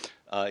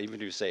 even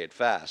if you say it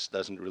fast,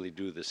 doesn't really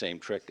do the same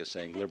trick as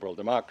saying liberal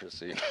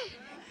democracy.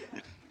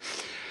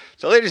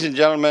 So ladies and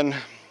gentlemen,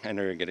 I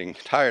know you're getting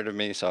tired of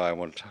me, so I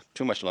won't talk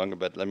too much longer,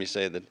 but let me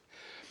say that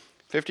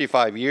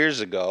 55 years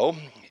ago,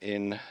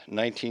 in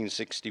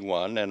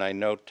 1961, and I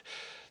note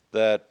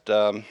that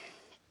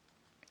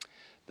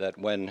that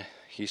when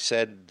he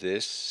said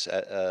this,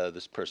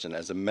 this person,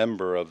 as a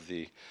member of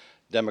the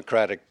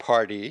Democratic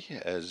Party,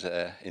 as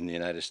in the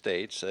United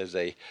States, as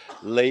a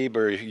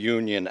labor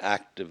union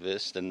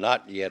activist, and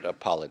not yet a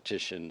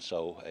politician,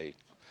 so a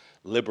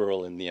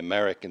liberal in the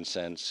American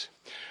sense,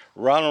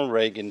 Ronald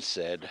Reagan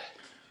said,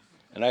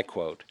 and I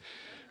quote,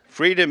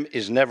 "Freedom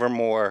is never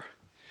more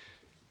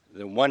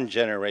than one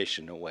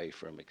generation away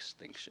from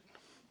extinction.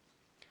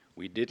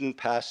 We didn't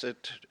pass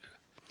it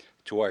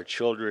to our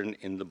children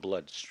in the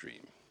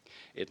bloodstream.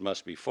 It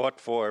must be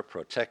fought for,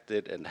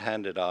 protected, and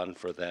handed on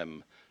for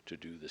them to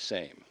do the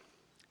same."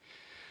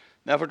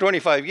 Now, for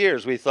 25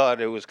 years, we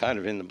thought it was kind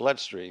of in the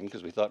bloodstream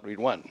because we thought we'd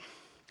won.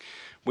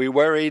 We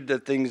worried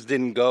that things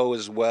didn't go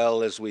as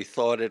well as we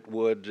thought it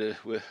would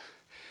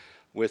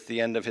with the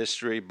end of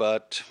history,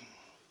 but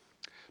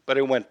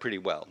it went pretty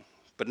well.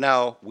 But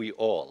now we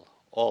all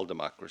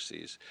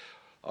democracies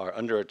are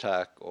under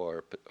attack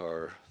or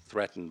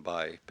threatened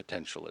by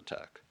potential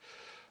attack.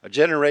 A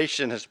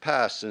generation has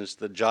passed since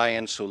the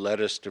giants who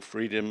led us to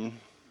freedom,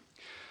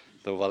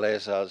 the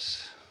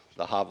Walesas,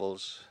 the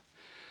Havels,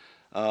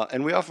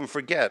 and we often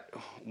forget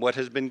what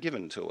has been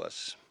given to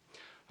us.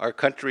 Our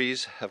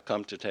countries have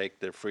come to take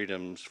their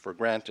freedoms for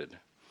granted.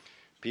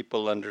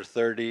 People under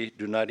 30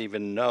 do not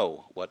even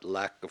know what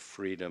lack of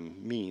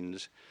freedom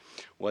means,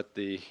 what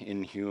the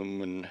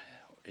inhumane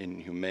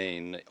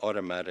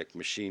automatic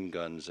machine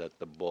guns at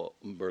the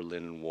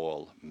Berlin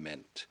Wall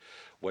meant,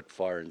 what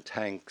foreign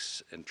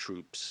tanks and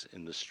troops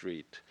in the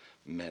street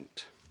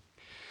meant.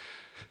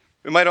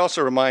 We might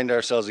also remind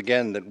ourselves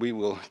again that we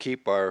will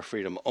keep our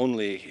freedom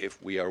only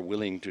if we are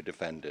willing to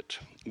defend it.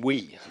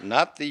 We,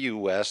 not the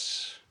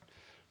US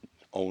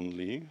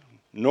only,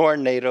 nor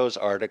NATO's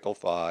Article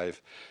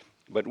 5,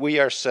 but we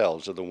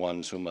ourselves are the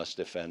ones who must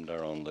defend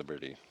our own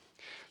liberty.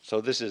 So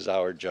this is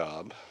our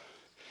job.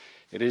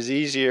 It is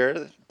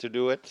easier to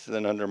do it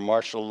than under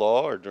martial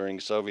law or during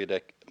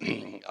Soviet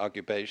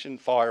occupation,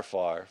 far,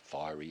 far,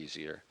 far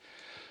easier,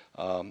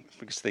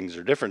 because things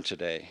are different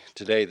today.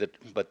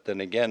 But then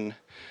again,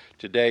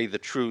 today the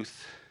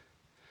truth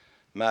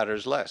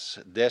matters less.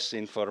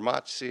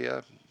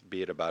 Desinformatia,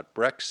 be it about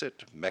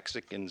Brexit,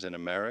 Mexicans in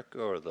America,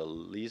 or the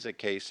Lisa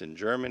case in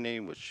Germany,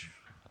 which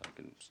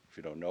if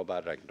you don't know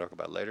about it, I can talk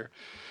about later.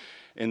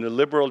 In the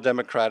liberal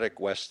democratic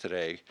West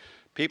today,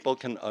 people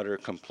can utter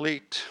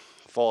complete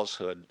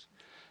falsehood,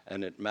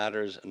 and it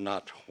matters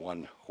not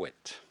one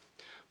whit.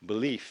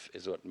 Belief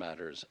is what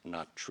matters,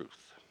 not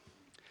truth.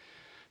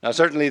 Now,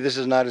 certainly this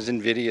is not as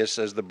invidious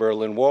as the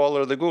Berlin Wall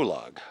or the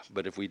Gulag,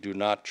 but if we do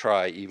not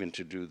try even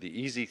to do the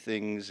easy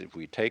things, if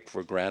we take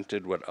for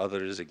granted what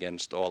others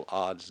against all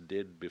odds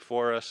did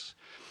before us,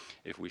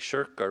 if we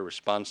shirk our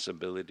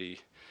responsibility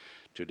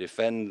to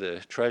defend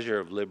the treasure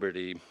of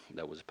liberty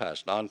that was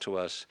passed on to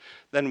us,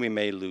 then we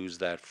may lose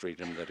that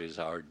freedom that is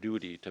our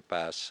duty to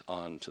pass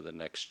on to the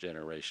next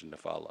generation to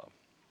follow.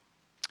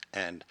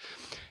 And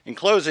in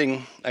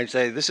closing, I'd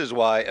say this is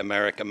why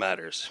America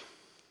matters.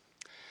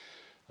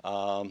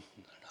 I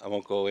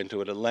won't go into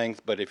it at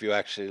length, but if you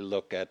actually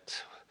look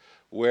at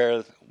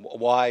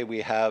why we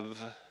have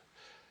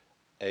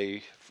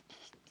a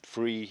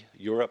free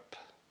Europe,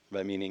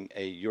 by meaning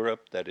a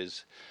Europe that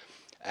is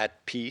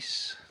at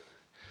peace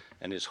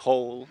and is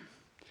whole,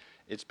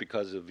 it's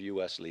because of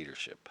U.S.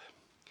 leadership.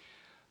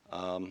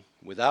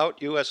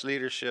 Without U.S.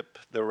 leadership,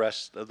 the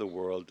rest of the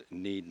world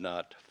need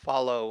not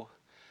follow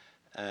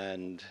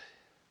and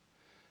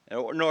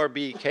nor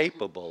be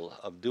capable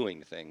of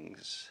doing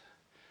things.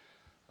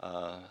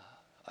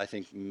 I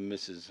think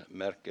Mrs.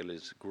 Merkel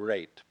is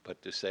great,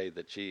 but to say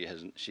that she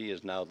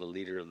is now the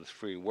leader of the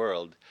free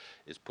world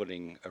is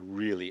putting a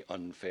really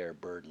unfair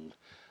burden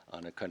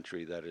on a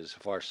country that is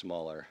far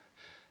smaller,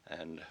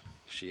 and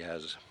she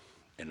has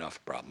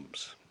enough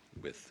problems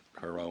with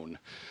her own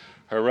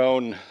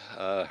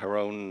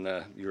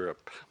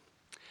Europe.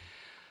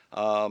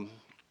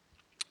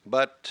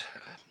 But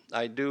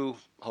I do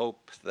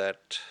hope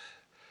that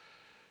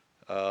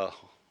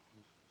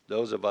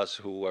those of us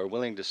who are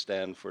willing to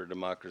stand for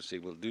democracy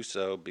will do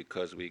so,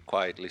 because we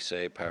quietly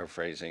say,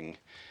 paraphrasing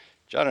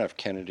John F.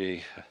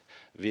 Kennedy,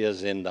 "Wir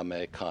sind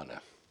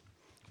Amerikaner."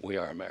 We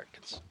are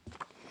Americans.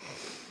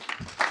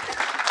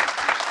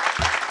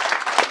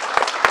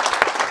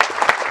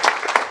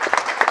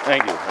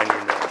 Thank you.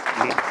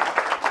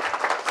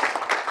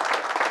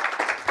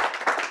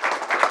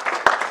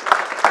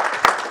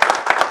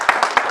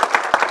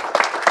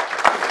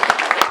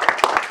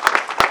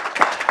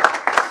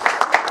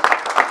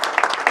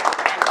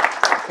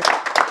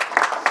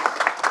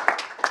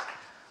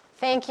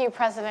 Thank you,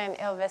 President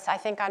Ilves. I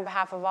think on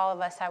behalf of all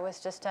of us, that was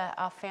just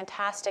a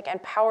fantastic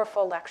and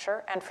powerful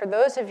lecture. And for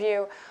those of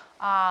you,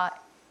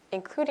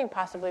 including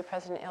possibly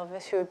President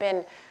Ilves, who have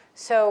been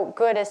so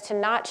good as to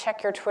not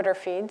check your Twitter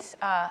feeds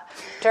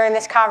during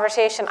this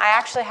conversation, I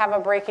actually have a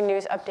breaking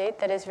news update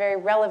that is very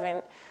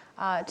relevant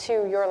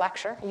to your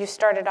lecture. You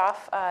started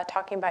off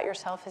talking about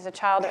yourself as a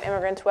child of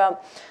immigrants.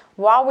 Well,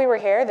 while we were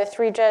here, the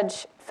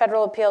three-judge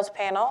federal appeals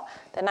panel,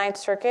 the Ninth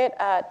Circuit,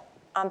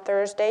 on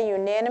Thursday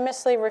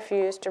unanimously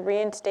refused to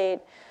reinstate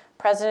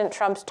President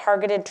Trump's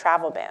targeted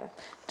travel ban,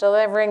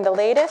 delivering the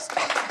latest.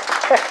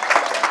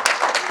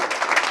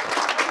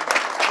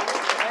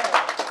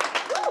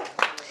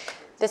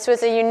 This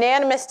was a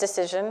unanimous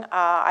decision.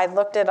 I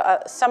looked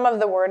at some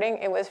of the wording.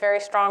 It was very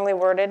strongly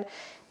worded.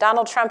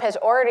 Donald Trump has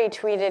already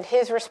tweeted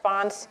his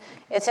response.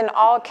 It's an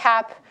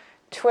all-cap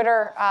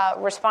Twitter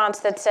response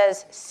that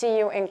says, "See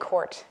you in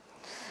court."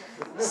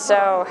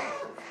 So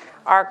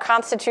our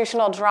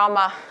constitutional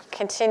drama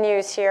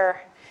continues here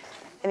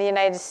in the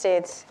United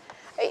States.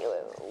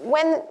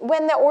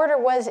 When the order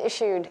was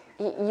issued,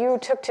 you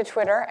took to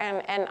Twitter,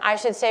 and I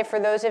should say for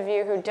those of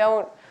you who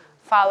don't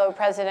follow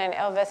President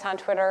Ilves on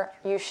Twitter,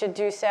 you should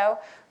do so.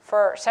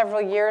 For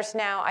several years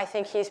now, I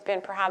think he's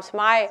been perhaps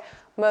my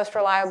most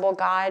reliable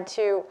guide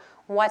to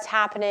what's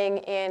happening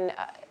in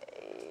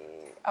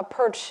a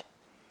perch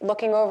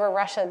looking over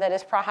Russia that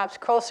is perhaps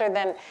closer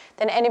than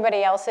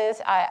anybody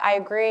else's. I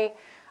agree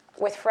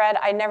with Fred.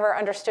 I never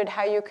understood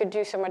how you could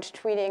do so much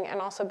tweeting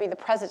and also be the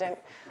president.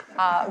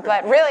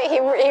 But really, he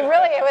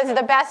really was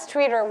the best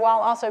tweeter while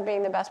also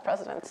being the best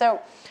president.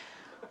 So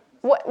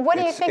what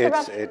do you think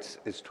about?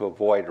 It's to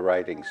avoid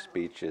writing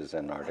speeches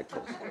and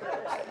articles.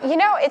 You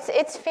know,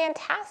 it's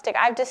fantastic.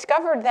 I've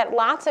discovered that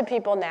lots of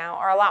people now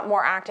are a lot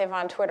more active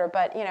on Twitter,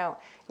 but you know,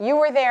 you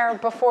were there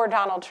before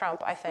Donald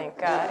Trump, I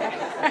think.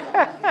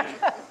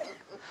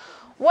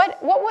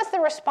 What was the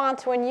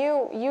response when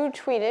you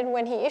tweeted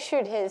when he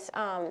issued his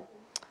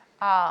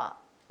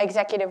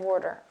executive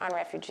order on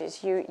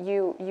refugees?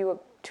 You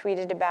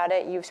tweeted about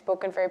it. You've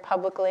spoken very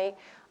publicly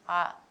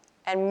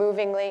and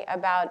movingly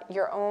about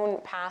your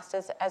own past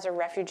as a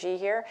refugee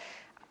here.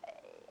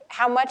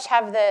 How much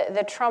have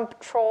the Trump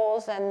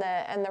trolls and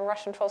the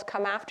Russian trolls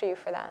come after you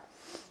for that?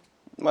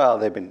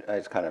 Well,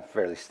 it's kind of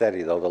fairly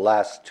steady, though. The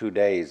last 2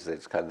 days,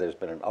 there's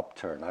been an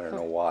upturn. I don't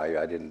know why.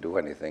 I didn't do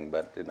anything,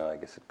 but I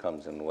guess it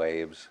comes in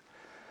waves.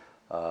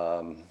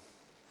 I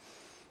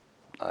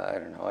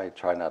don't know. I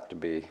try not to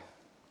be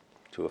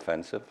too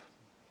offensive.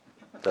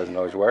 It doesn't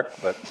always work,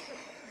 but.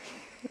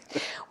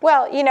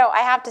 Well, I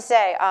have to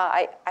say,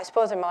 I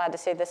suppose I'm allowed to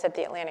say this at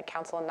the Atlantic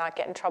Council and not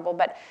get in trouble,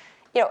 but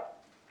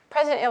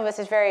President Ilves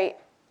is very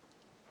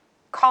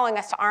calling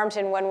us to arms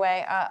in one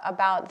way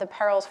about the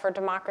perils for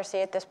democracy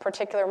at this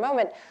particular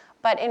moment.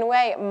 but in a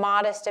way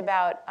modest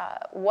about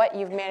what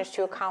you've managed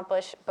to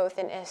accomplish both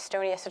in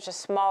Estonia, such a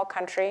small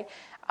country,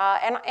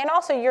 and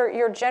also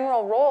your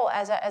general role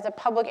as a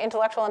public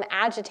intellectual and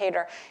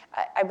agitator.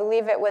 I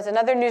believe it was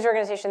another news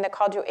organization that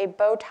called you a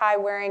bow tie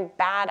wearing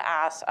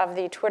badass of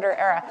the Twitter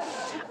era.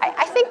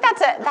 I think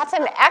that's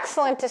an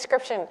excellent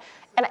description,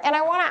 and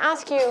I want to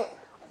ask you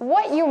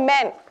what you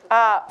meant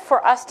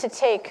for us to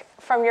take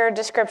from your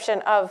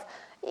description of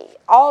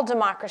all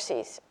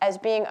democracies as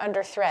being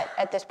under threat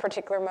at this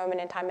particular moment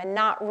in time and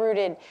not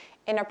rooted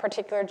in a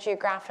particular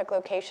geographic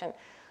location.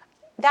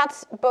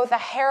 That's both a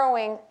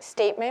harrowing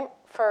statement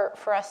for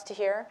us to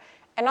hear,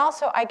 and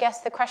also, I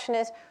guess the question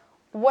is,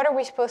 what are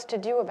we supposed to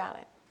do about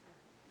it?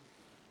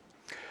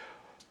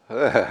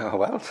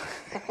 Well,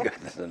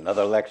 that's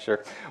another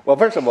lecture. Well,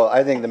 first of all,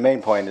 I think the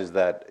main point is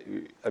that,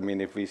 I mean,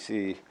 if we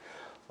see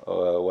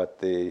what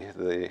the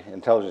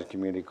intelligence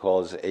community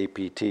calls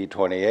APT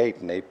 28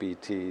 and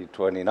APT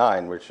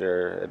 29, which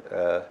are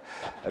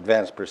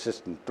advanced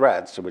persistent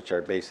threats, which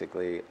are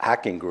basically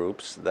hacking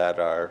groups that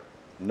are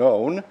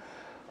known,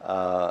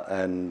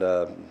 and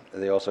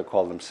they also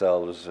call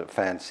themselves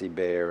Fancy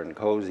Bear and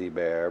Cozy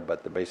Bear,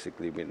 but they're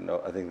basically,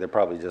 I think they're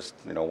probably just,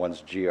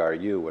 one's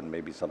GRU and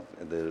maybe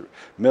the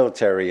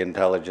military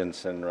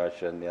intelligence in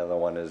Russia, and the other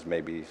one is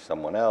maybe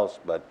someone else,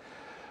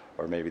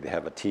 or maybe they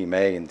have a Team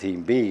A and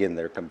Team B and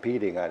they're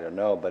competing, I don't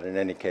know. But in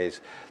any case,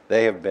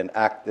 they have been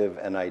active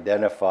and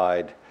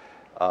identified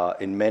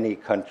in many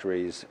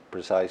countries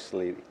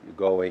precisely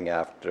going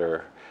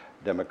after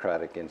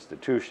democratic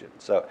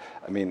institutions. So,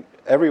 I mean,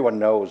 everyone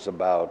knows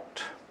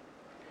about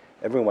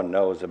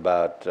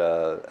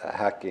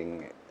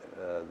hacking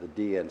the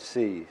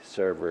DNC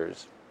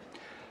servers,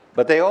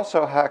 but they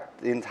also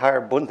hacked the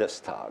entire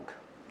Bundestag,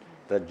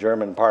 the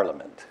German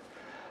parliament.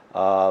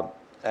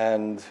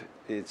 And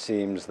it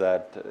seems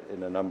that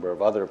in a number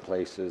of other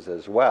places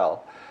as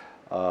well.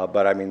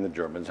 But I mean, the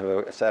Germans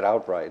have said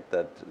outright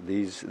that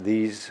these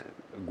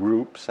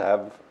groups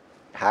have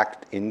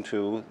hacked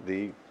into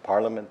the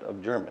Parliament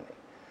of Germany.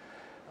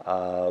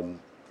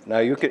 Now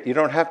you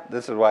don't have.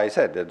 This is why I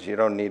said that you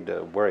don't need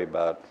to worry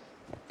about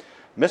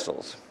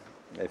missiles.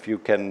 If you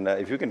can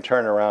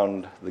turn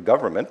around the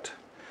government,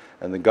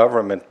 and the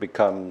government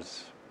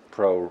becomes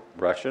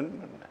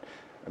pro-Russian,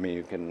 I mean,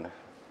 you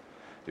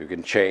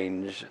can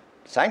change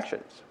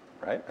sanctions,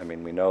 right? I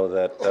mean, we know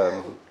that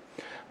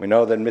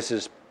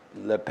Mrs.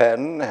 Le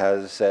Pen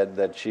has said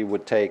that she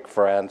would take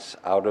France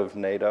out of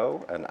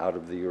NATO and out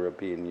of the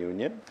European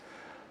Union.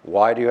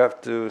 Why do you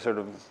have to sort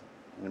of?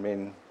 I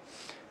mean,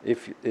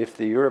 if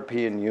the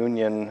European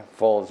Union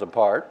falls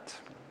apart,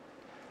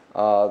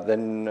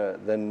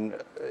 then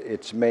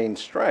its main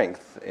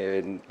strength,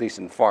 at least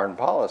in foreign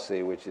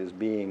policy, which is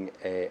being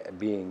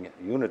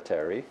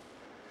unitary,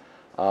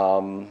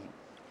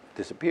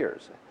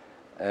 disappears.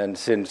 And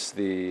since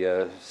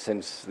the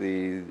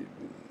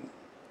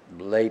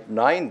late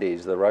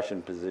 90s, the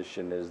Russian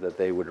position is that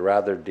they would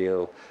rather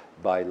deal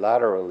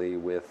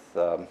bilaterally with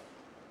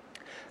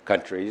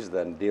countries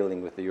than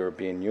dealing with the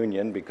European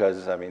Union,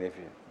 because, I mean,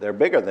 they're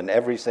bigger than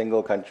every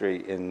single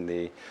country in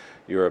the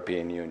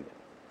European Union.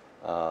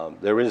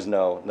 There is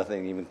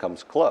nothing even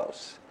comes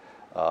close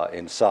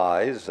in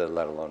size,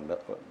 let alone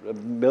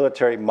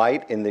military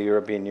might in the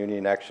European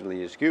Union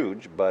actually is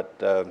huge, but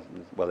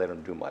well, they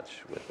don't do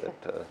much with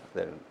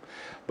it.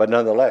 But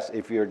nonetheless,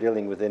 if you're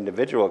dealing with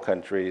individual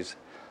countries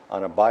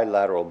on a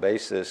bilateral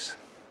basis,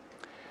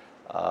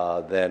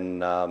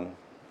 then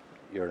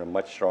you're in a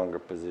much stronger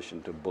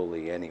position to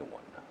bully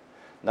anyone.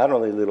 Not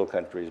only little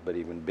countries, but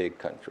even big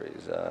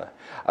countries.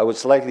 I was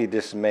slightly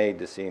dismayed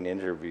to see an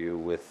interview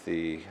with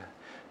the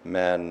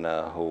man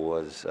who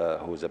was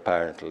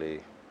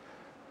apparently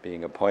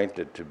being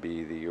appointed to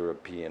be the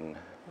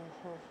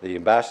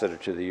ambassador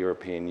to the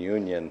European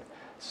Union,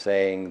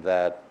 saying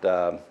that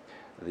the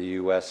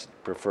U.S.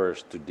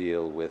 prefers to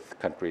deal with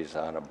countries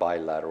on a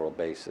bilateral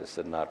basis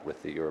and not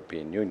with the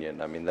European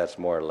Union. I mean, that's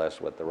more or less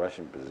what the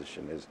Russian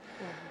position is.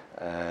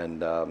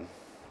 And,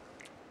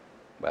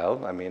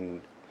 well, I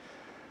mean,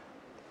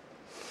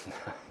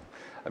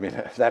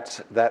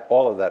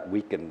 all of that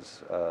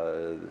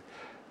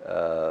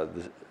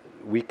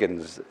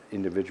weakens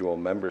individual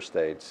member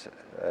states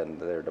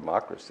and their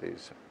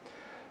democracies.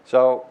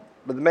 So,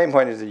 but the main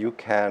point is that you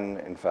can,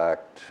 in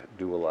fact,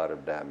 do a lot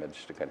of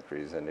damage to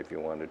countries, and if you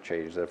want to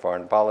change their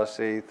foreign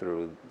policy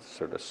through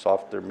sort of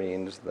softer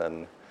means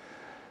than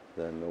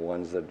the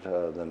ones that,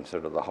 than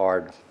sort of the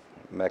hard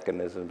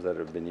mechanisms that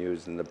have been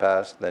used in the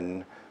past,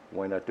 then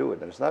why not do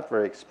it? And it's not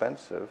very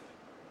expensive.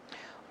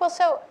 Well,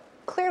 so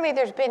clearly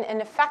there's been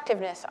an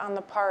effectiveness on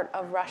the part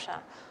of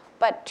Russia,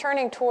 but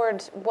turning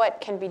towards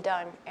what can be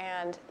done,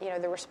 and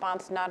the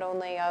response not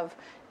only of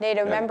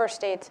NATO member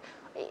states.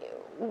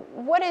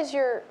 What is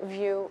your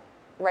view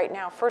right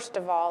now, first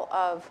of all,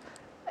 of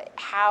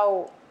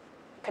how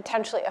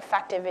potentially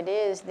effective it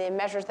is, the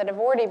measures that have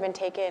already been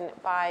taken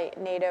by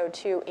NATO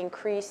to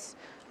increase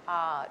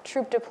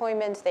troop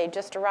deployments. They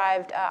just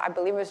arrived, I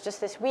believe it was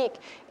just this week,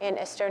 in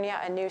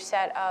Estonia, a new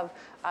set of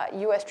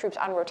U.S. troops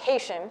on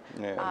rotation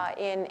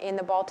in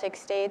the Baltic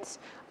states.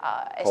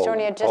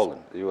 Estonia just...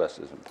 Poland. The U.S.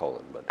 isn't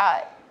Poland, but...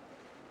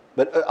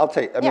 I'll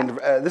tell you, I mean,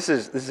 this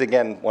is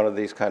again one of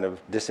these kind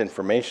of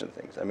disinformation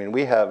things. I mean,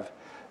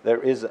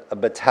 there is a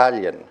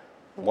battalion,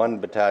 one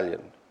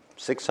battalion,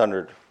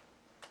 600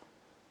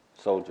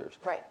 soldiers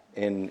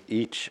in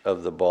each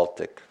of the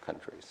Baltic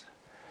countries.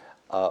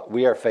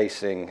 We are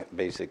facing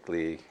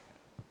basically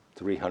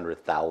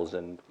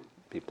 300,000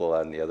 people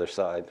on the other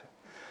side.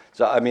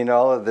 So, I mean,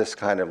 all of this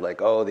kind of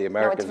like, oh, the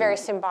Americans... No, it's very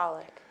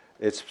symbolic.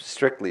 It's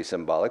strictly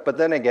symbolic. But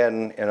then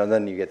again,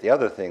 then you get the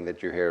other thing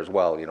that you hear as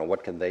well,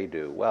 what can they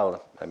do?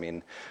 Well, I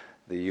mean,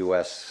 the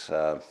U.S.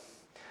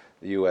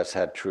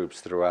 Had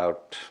troops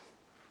throughout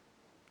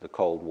the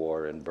Cold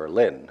War in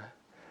Berlin.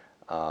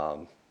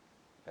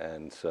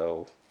 And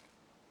so,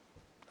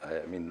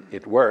 I mean,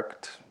 it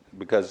worked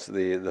because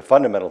the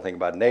fundamental thing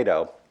about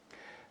NATO,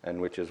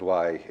 and which is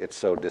why it's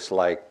so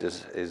disliked,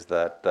 is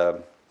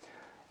that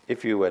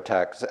if you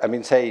attack, I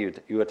mean, say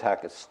you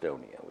attack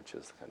Estonia, which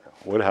is kind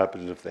of, what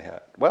happens if they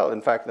have? Well,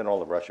 in fact, then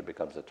all of Russia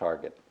becomes a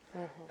target,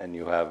 and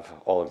you have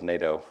all of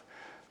NATO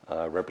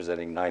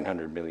representing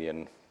 900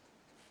 million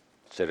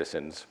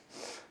citizens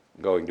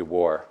going to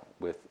war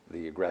with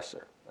the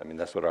aggressor. I mean,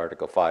 that's what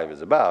Article 5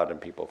 is about, and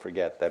people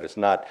forget that it's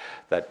not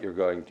that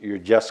you're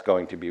just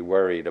going to be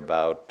worried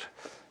about,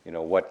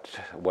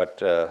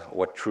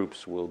 what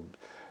troops will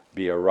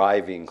be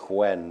arriving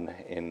when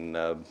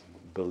in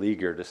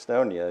beleaguered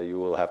Estonia. You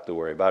will have to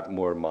worry about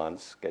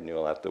Murmansk, and you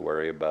will have to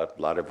worry about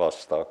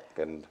Vladivostok,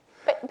 and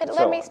But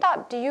let me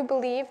stop. Do you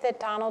believe that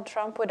Donald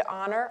Trump would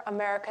honor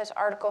America's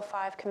Article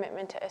 5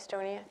 commitment to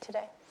Estonia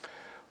today?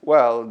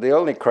 Well, the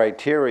only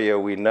criteria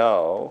we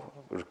know,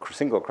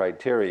 single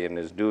criterion,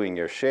 is doing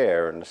your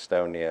share. And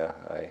Estonia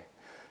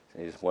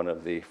is one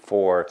of the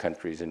 4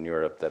 countries in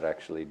Europe that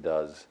actually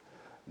does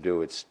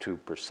do its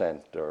 2%,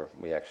 or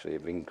we actually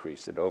have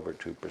increased it over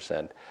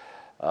 2%.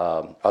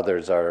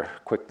 Others are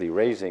quickly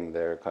raising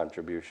their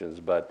contributions,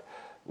 but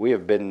we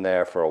have been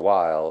there for a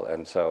while,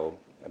 and so,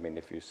 I mean,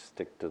 if you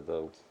stick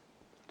to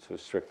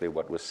strictly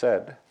what was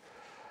said,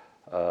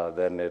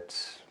 then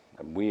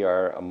we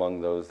are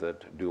among those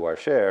that do our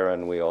share,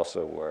 and we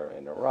also were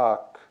in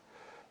Iraq,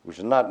 which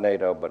is not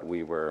NATO, but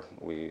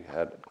we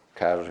had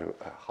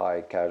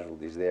high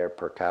casualties there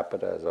per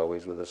capita, as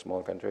always with a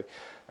small country,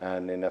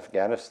 and in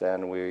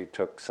Afghanistan we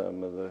took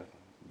some of the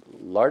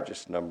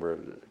largest number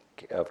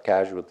of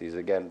casualties,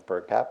 again,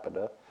 per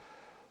capita.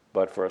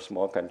 But for a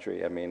small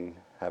country, I mean,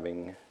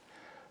 having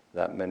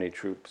that many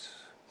troops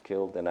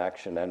killed in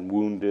action and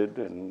wounded,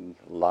 and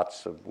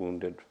lots of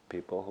wounded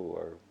people who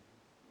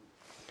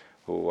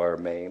are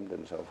maimed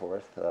and so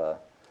forth,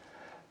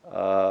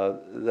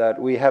 that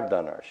we have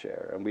done our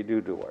share, and we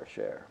do our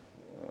share.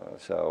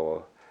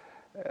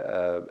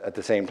 At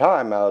the same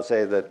time, I'll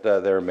say that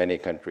there are many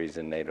countries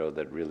in NATO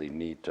that really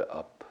need to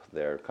up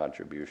their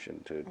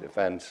contribution to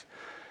defense.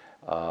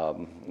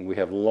 We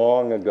have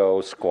long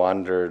ago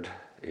squandered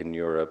in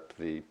Europe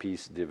the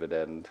peace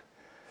dividend.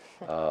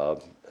 I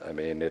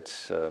mean,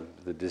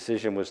 the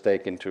decision was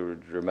taken to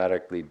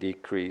dramatically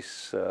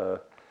decrease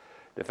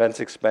defense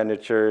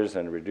expenditures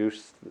and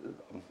reduce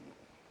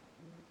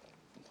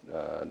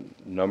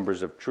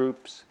numbers of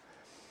troops,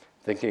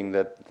 thinking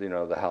that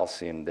the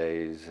halcyon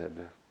days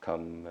had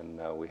come, and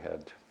now we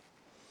had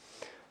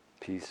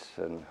peace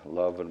and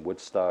love and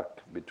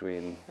Woodstock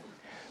between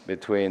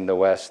the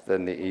West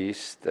and the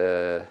East,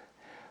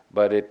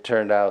 but it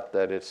turned out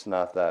that it's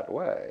not that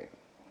way.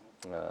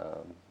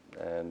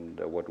 And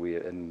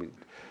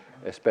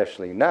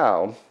especially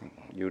now,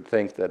 you'd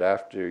think that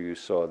after you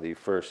saw the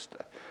first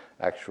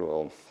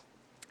actual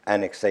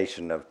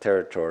annexation of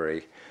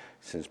territory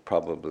since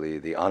probably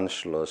the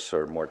Anschluss,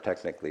 or more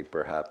technically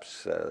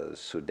perhaps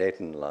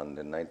Sudetenland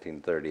in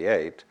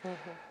 1938,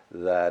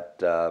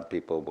 that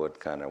people would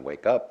kind of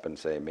wake up and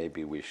say,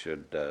 maybe we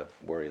should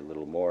worry a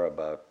little more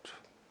about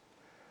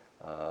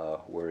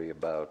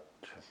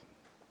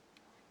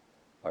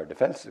our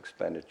defense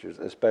expenditures,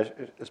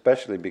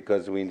 especially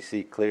because we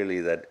see clearly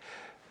that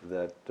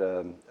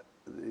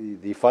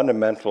the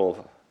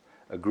fundamental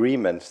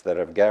agreements that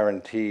have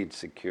guaranteed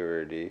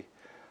security,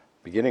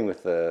 beginning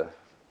with the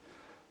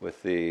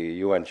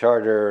UN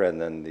Charter,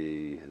 and then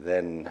the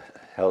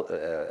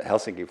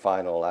Helsinki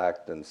Final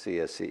Act and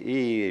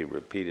CSCE,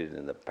 repeated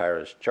in the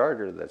Paris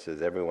Charter, that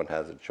says everyone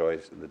has a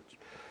choice,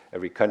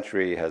 every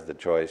country has the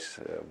choice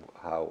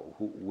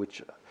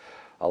which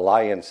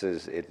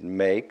alliances it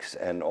makes,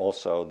 and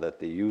also that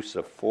the use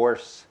of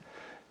force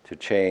to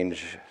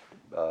change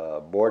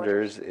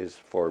borders is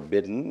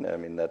forbidden. I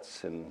mean,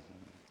 that's in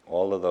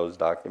all of those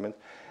documents.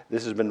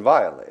 This has been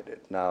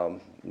violated. Now,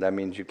 that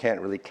means you can't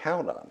really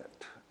count on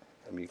it.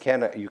 I mean,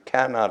 you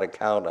cannot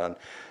count on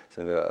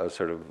a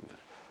sort of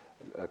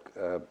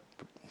a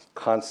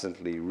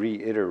constantly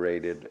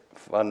reiterated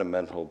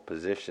fundamental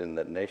position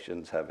that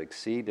nations have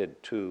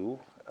acceded to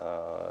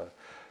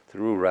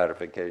through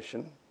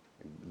ratification,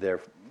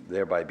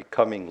 thereby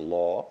becoming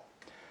law.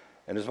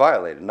 and is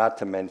violated. Not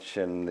to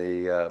mention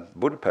the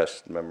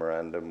Budapest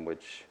Memorandum,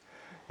 which,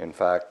 in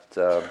fact,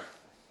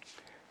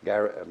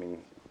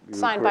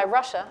 signed by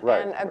Russia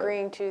right, and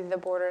agreeing to the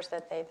borders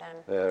that they then.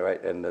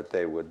 right, and that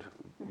they would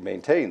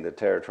maintain the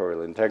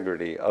territorial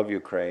integrity of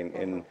Ukraine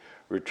in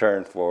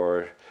return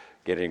for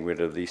getting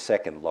rid of the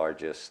second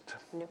largest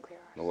Nuclear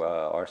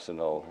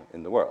arsenal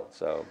in the world.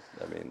 So,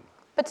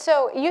 But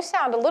so you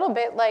sound a little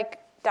bit like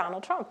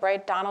Donald Trump,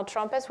 right? Donald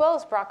Trump, as well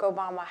as Barack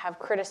Obama, have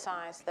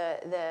criticized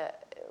the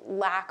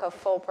lack of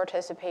full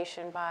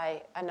participation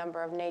by a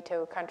number of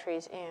NATO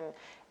countries in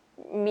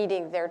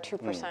meeting their 2%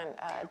 defense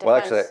well,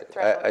 actually,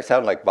 threshold. I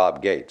sound like Bob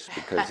Gates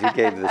because he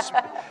gave this.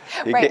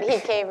 He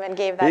came and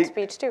gave that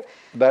speech too.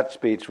 That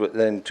speech was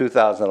in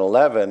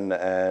 2011,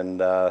 and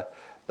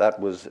that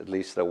was at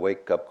least a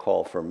wake-up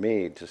call for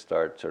me to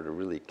start sort of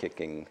really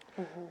kicking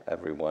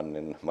everyone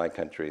in my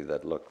country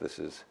that, look, this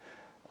is,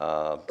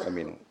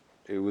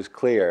 it was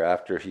clear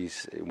after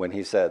when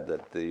he said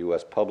that the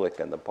U.S. public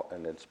and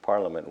its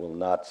parliament will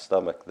not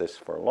stomach this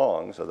for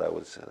long, so that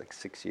was like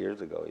 6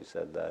 years ago he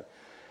said that.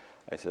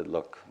 I said,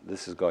 look,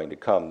 this is going to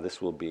come,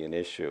 this will be an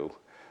issue.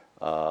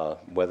 No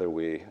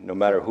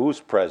matter who's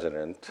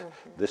president,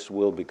 this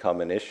will become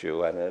an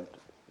issue, and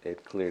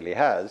it clearly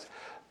has.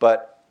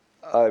 But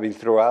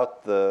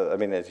throughout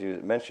as you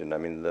mentioned,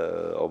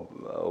 the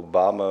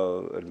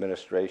Obama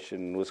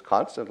administration was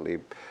constantly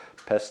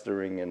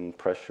pestering and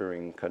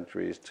pressuring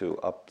countries to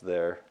up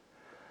their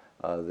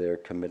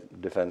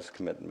defense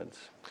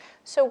commitments.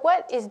 So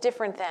what is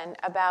different then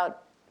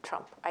about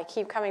Trump? I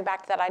keep coming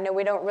back to that. I know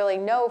we don't really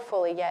know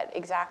fully yet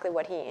exactly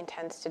what he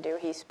intends to do.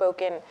 He's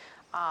spoken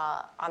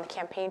on the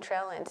campaign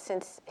trail, and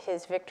since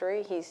his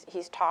victory,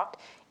 he's talked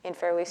in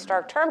fairly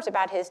stark terms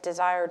about his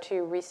desire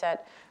to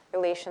reset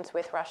relations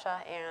with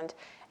Russia, and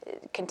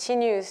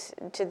continues,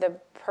 to the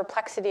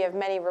perplexity of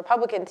many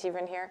Republicans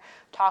even here,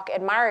 talk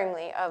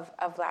admiringly of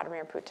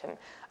Vladimir Putin.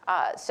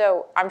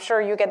 So I'm sure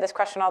you get this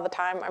question all the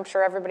time. I'm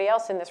sure everybody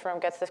else in this room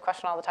gets this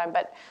question all the time,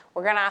 but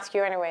we're going to ask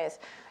you anyways.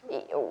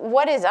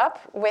 What is up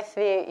with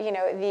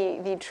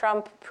the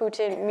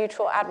Trump-Putin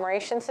Mutual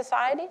Admiration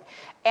Society,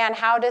 and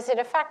how does it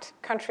affect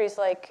countries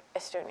like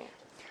Estonia?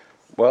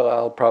 Well,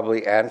 I'll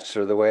probably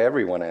answer the way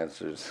everyone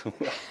answers.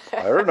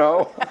 I don't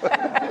know.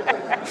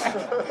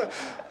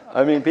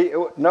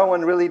 No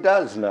one really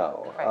does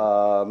know.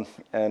 Right.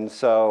 And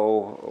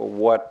so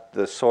what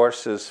the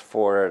sources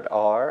for it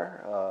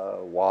are,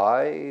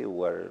 why,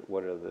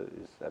 what are the,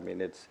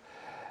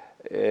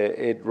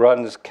 it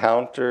runs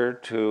counter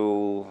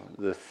to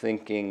the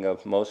thinking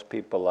of most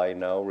people I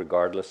know,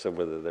 regardless of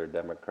whether they're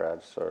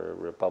Democrats or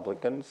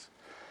Republicans.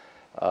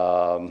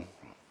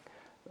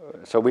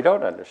 So we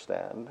don't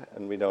understand,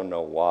 and we don't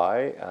know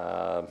why,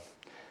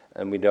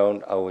 and we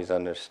don't always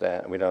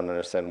understand. We don't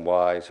understand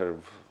why sort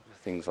of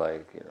things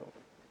like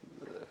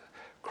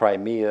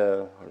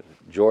Crimea, or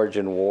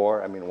Georgian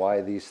War.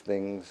 Why these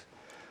things,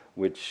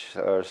 which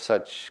are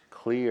such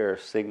clear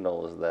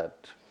signals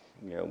that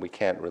we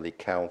can't really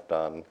count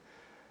on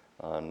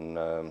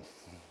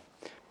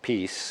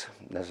peace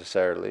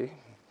necessarily,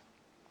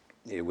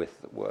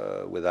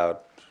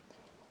 without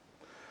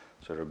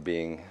sort of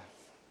being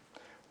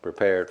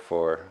prepared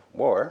for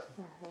war,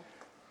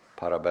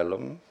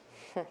 parabellum,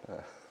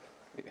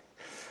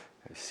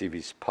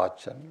 civis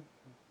pacem,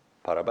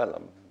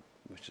 parabellum,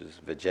 which is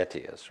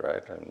Vegetius,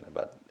 right?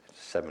 About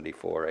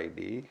 74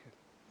 A.D.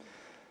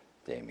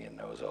 Damien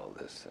knows all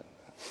this.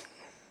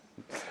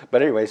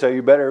 But anyway, so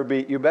you better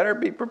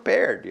be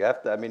prepared. You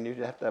have to. You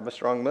have to have a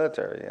strong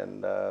military,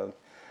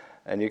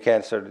 and you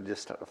can't sort of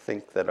just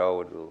think that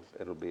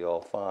it'll be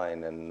all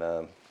fine.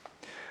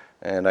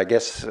 And I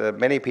guess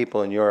many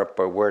people in Europe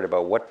are worried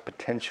about what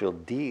potential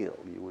deal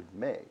you would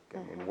make.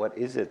 What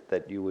is it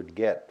that you would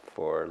get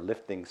for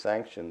lifting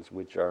sanctions,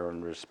 which are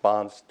in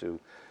response to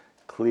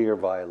clear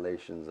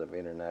violations of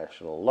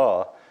international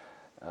law,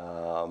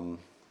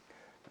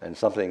 and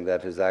something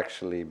that has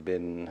actually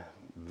been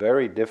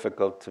very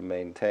difficult to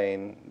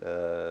maintain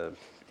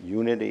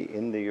unity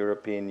in the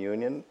European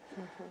Union.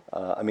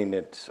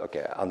 It's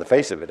okay on the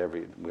face of it.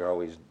 We're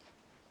always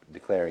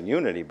declaring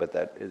unity, but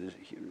that is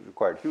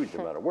required a huge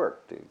amount of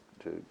work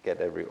to get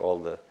all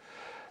the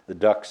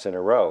ducks in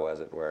a row, as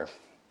it were,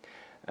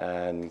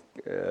 and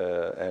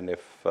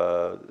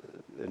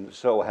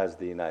so has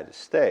the United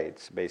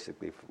States,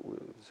 basically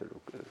sort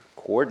of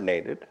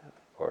coordinated,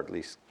 or at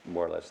least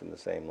more or less in the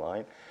same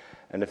line.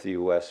 And if the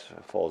U.S.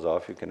 falls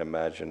off, you can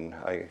imagine.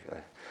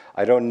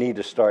 I don't need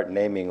to start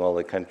naming all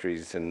the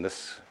countries in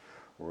this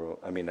room.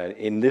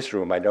 In this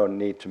room, I don't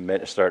need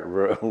to start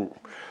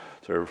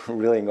sort of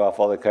reeling off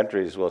all the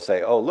countries. Will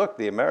say, "Oh, look,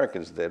 the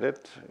Americans did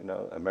it."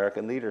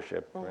 American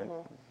leadership, right?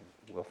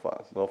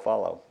 Will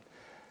follow.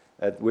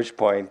 At which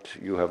point,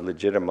 you have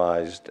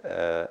legitimized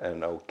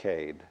and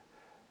okayed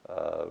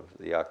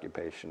the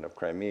occupation of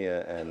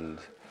Crimea and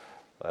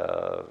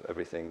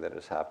everything that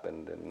has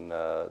happened in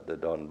the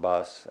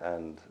Donbass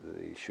and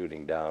the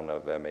shooting down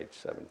of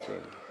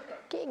MH17.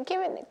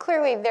 Given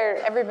clearly,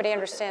 everybody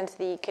understands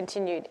the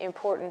continued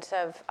importance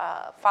of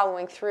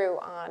following through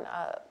on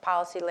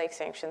policy like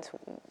sanctions,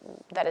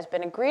 that has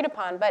been agreed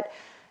upon. But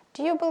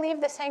do you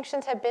believe the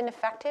sanctions have been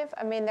effective?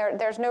 I mean,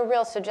 there's no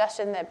real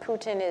suggestion that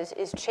Putin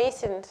is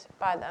chastened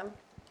by them.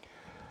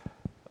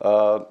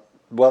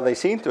 Well, they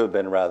seem to have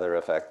been rather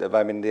effective.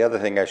 I mean, the other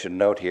thing I should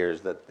note here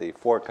is that the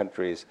 4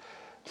 countries,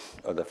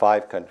 or the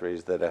 5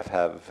 countries that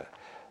have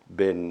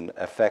been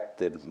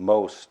affected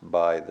most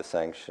by the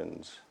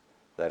sanctions,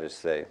 that is,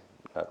 say,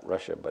 not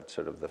Russia, but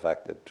sort of the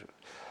fact that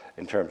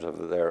in terms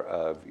of their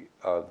of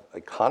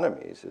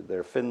economies,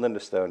 they're Finland,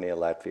 Estonia,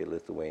 Latvia,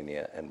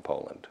 Lithuania, and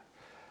Poland.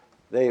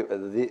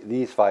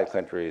 These 5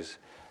 countries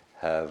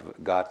have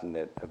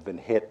been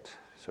hit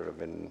sort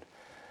of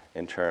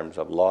in terms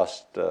of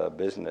lost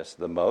business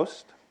the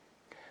most,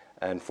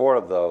 and 4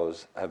 of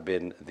those have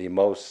been the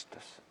most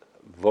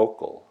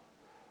vocal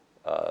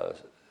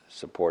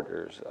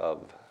supporters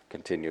of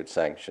continued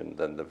sanctions,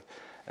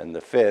 and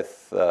the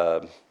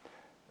 5th,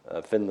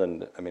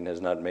 Finland, I mean,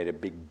 has not made a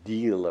big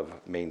deal of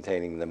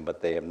maintaining them,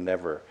 but they have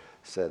never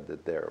said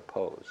that they're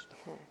opposed.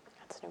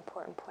 That's an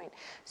important point.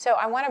 So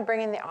I want to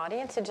bring in the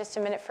audience in just a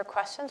minute for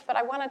questions, but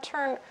I want to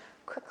turn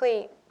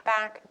quickly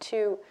back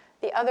to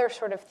the other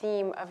sort of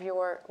theme of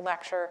your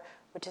lecture,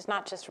 which is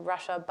not just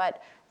Russia,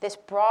 but this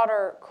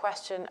broader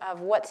question of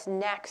what's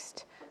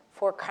next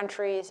for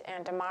countries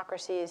and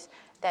democracies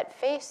that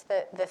face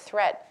the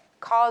threat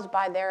caused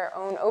by their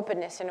own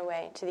openness, in a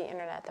way, to the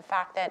internet. The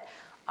fact that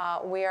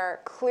we are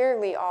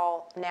clearly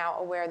all now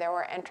aware that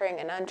we're entering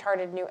an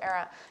uncharted new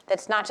era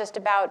that's not just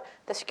about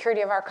the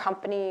security of our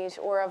companies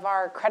or of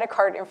our credit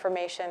card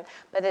information,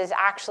 but is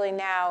actually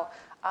now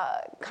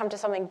come to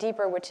something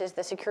deeper, which is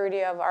the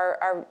security of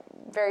our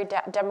very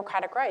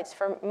democratic rights.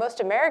 For most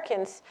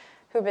Americans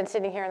who've been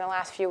sitting here in the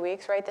last few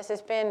weeks, right, this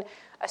has been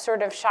a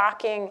sort of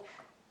shocking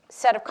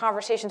set of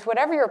conversations,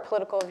 whatever your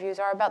political views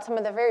are, about some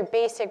of the very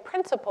basic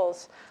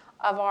principles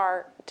of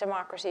our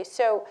democracy.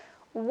 So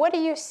what do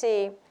you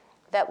see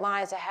that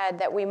lies ahead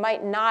that we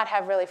might not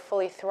have really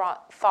fully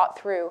thought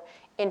through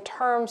in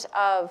terms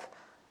of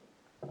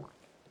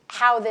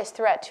how this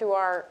threat to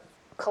our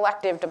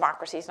collective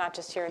democracies, not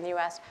just here in the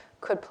US,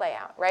 could play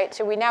out, right?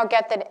 So we now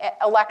get that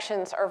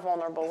elections are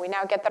vulnerable. We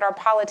now get that our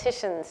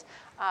politicians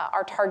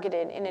are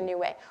targeted in a new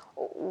way.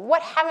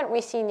 What haven't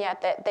we seen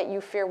yet that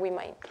you fear we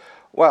might?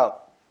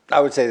 Well, I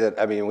would say that,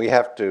 I mean, we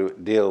have to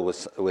deal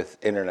with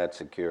internet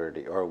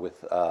security or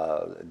with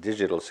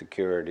digital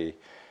security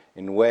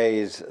in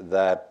ways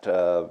that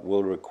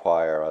will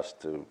require us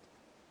to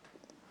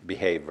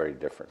behave very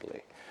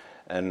differently.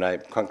 And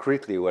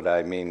concretely what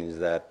I mean is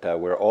that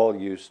we're all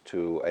used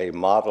to a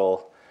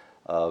model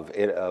of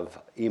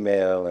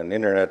email and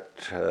internet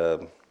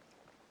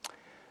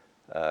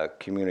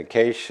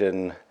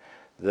communication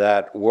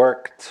that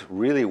worked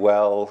really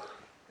well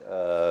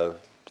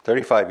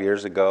 35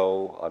 years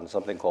ago on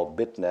something called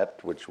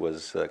BitNet, which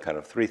was kind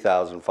of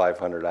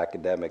 3,500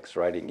 academics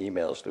writing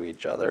emails to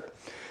each other.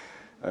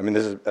 I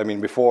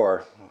mean,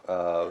 before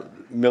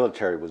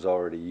military was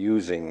already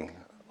using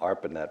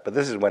ARPANET, but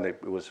this is when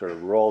it was sort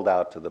of rolled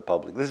out to the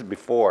public. This is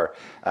before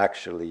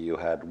actually you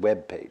had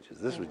web pages.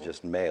 This was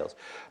just mails.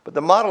 But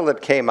the model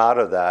that came out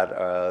of that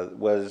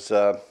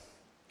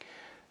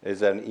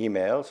is an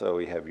email. So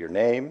we have your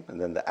name, and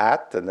then the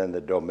 @ and then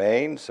the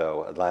domain.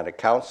 So Atlantic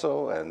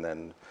Council, and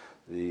then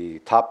the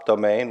top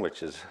domain,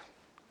 which is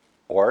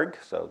org,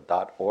 so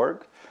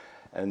 .org,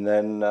 and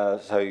then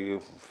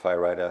if I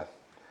write a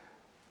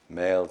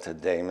mail to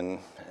Damon,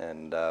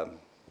 and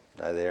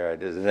there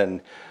it is, and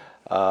then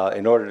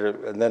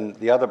and then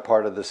the other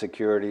part of the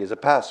security is a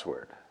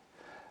password.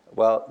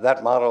 Well,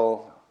 that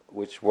model,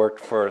 which worked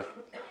for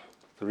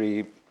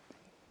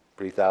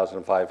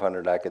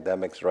 3,500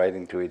 academics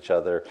writing to each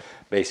other,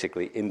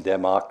 basically in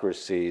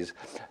democracies,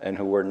 and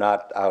who were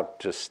not out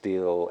to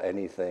steal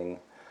anything,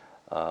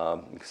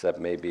 except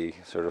maybe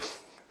sort of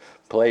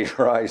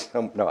plagiarize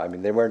them. No, I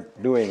mean, they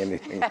weren't doing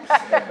anything.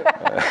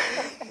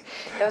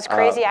 Those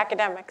crazy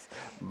academics.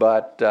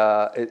 But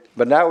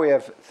now we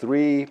have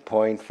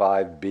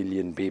 3.5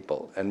 billion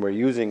people, and we're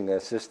using a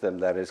system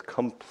that is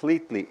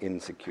completely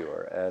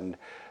insecure. And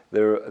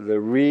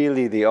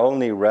the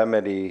only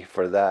remedy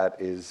for that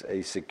is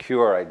a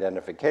secure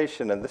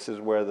identification, and this is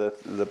where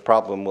the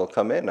problem will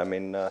come in. I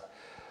mean,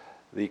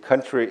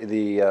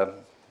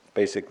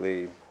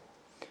 basically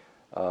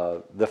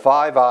the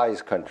Five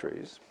Eyes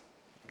countries,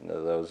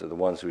 those are the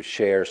ones who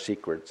share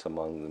secrets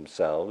among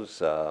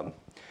themselves.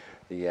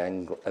 The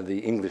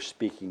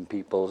English-speaking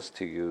peoples,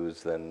 to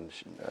use then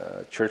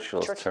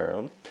Churchill's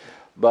term.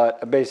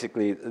 But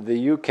basically,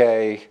 the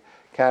UK,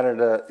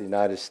 Canada, the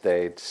United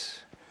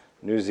States,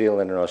 New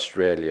Zealand, and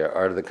Australia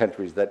are the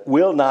countries that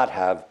will not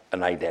have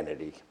an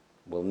identity,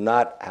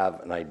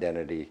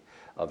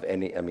 of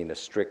any, I mean, a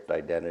strict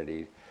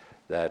identity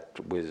that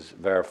was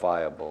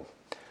verifiable.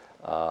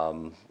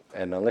 And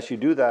unless you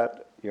do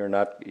that,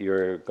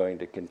 you're going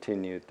to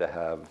continue to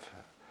have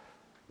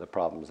the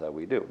problems that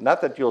we do. Not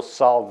that you'll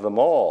solve them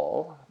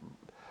all,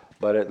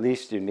 but at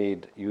least you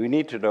need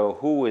to know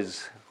who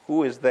is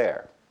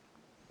there,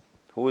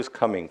 who is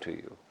coming to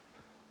you.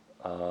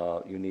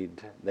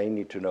 They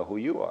need to know who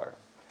you are.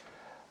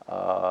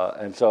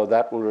 And so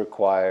that will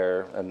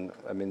require, and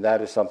I mean,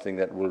 that is something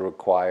that will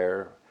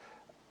require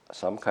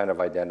some kind of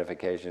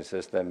identification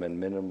system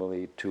and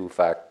minimally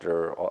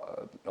two-factor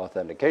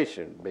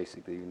authentication.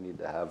 Basically, you need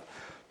to have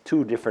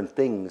two different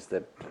things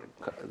that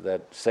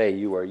say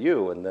you are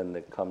you, and then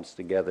it comes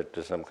together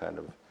to some kind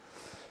of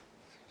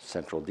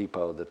central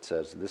depot that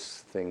says this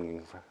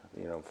thing,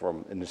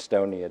 from in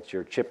Estonia, it's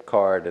your chip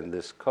card and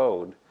this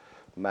code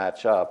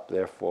match up,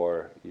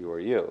 therefore you are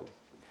you.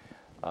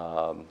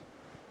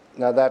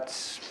 Now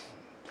that's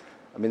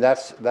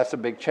a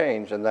big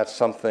change, and that's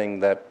something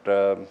that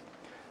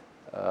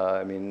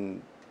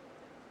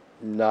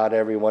not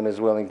everyone is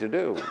willing to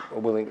do.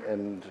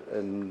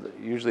 And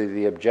usually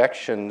the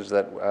objections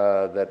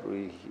that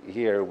we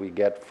hear we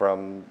get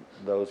from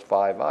those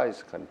Five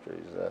Eyes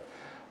countries.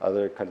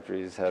 Other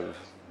countries have,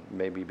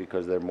 maybe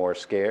because they're more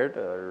scared,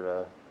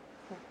 are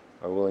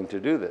willing to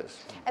do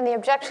this. And the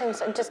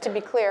objections, just to be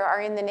clear,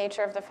 are in the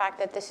nature of the fact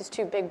that this is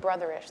too big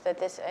brotherish, that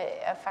this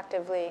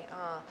effectively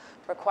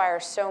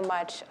requires so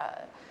much.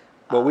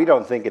 Well, we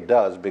don't think it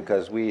does,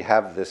 because we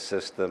have this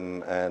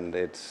system, and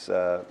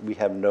we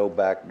have no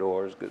back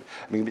doors. I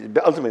mean,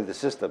 ultimately the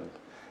system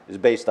is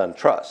based on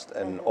trust,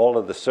 and all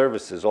of the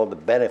services, all the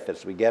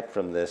benefits we get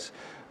from this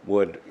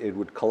would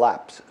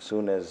collapse as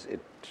soon as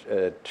it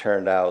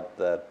turned out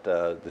that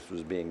this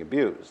was being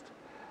abused.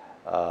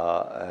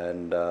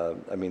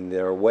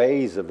 There are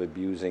ways of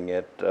abusing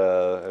it,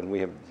 and we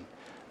have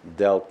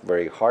dealt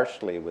very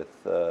harshly with.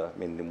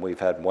 We've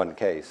had one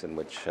case in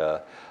which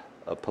a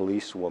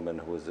policewoman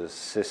who was a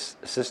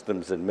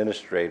systems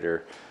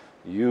administrator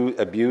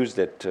abused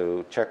it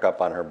to check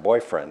up on her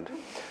boyfriend.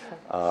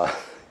 But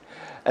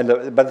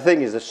the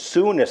thing is, as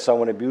soon as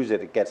someone abuses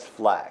it, it gets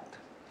flagged.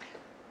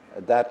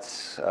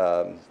 That's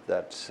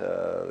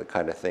the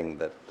kind of thing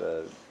that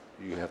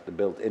you have to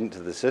build into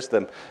the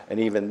system. And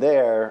even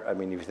there, if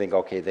you think,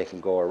 okay, they can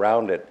go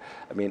around it.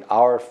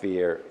 Our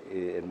fear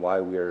and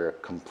why we're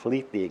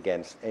completely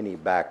against any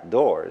back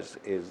doors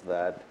is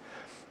that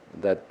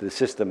the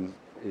system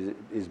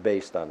is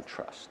based on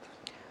trust.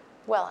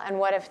 Well, and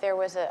what if there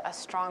was a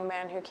strong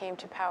man who came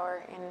to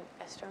power in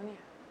Estonia?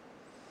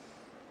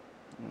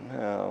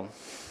 No.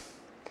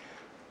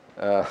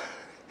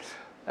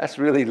 That's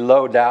really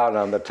low down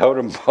on the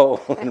totem pole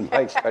in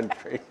my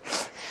country.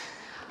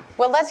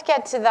 Well, let's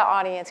get to the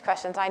audience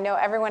questions. I know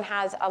everyone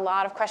has a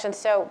lot of questions,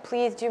 so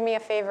please do me a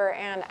favor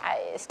and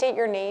state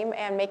your name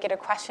and make it a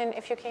question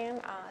if you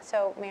can.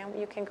 So, ma'am,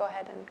 you can go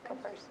ahead and go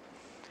first.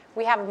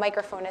 We have a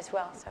microphone as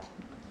well, so.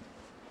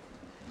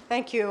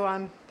 Thank you.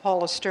 I'm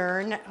Paula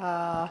Stern,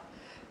 a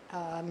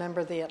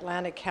member of the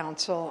Atlantic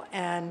Council,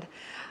 and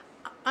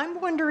I'm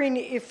wondering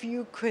if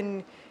you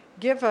can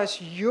give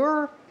us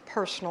your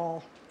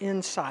personal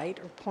insight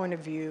or point of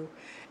view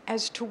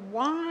as to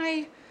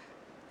why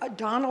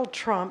Donald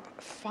Trump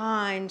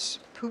finds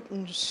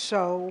Putin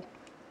so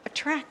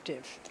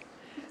attractive.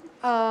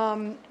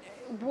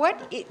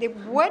 What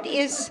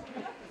is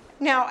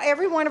now?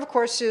 Everyone, of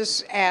course,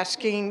 is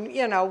asking.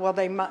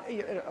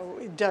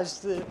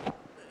 Does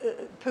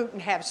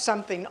Putin have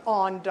something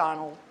on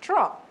Donald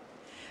Trump?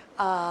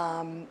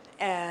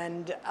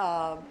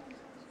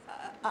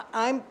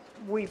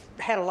 We've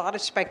had a lot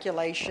of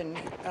speculation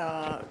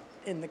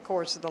in the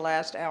course of the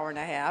last hour and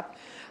a half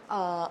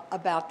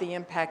about the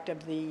impact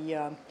of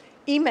the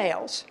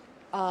emails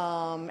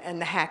and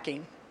the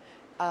hacking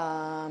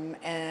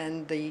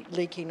and the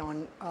leaking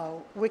on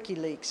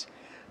WikiLeaks.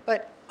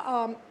 But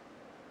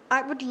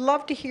I would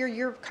love to hear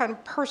your kind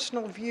of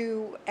personal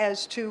view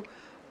as to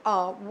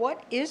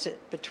what is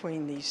it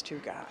between these two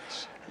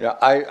guys? Yeah,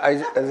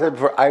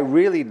 I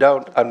really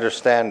don't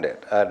understand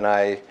it, and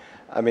I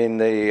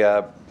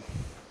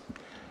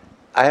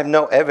have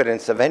no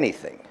evidence of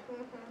anything.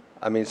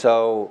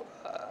 So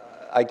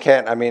I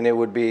can't. It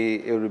would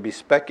be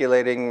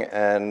speculating,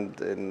 and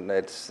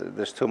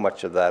there's too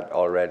much of that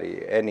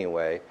already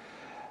anyway.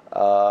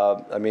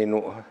 You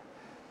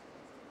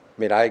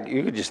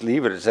could just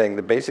leave it at saying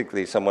that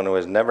basically someone who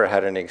has never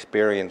had any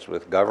experience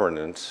with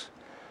governance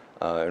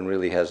and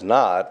really has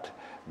not,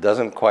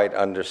 doesn't quite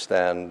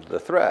understand the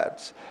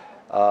threats,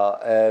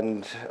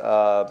 and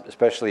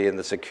especially in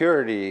the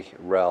security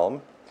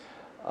realm.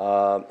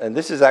 And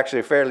this is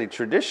actually fairly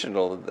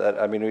traditional.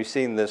 We've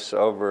seen this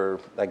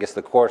over, I guess,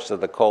 the course of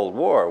the Cold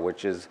War,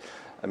 which is,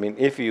 when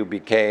you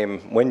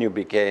became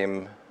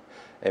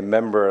a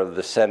member of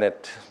the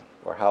Senate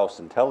or House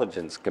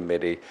Intelligence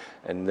Committee,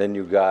 and then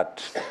you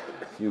got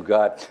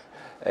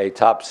a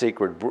top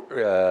secret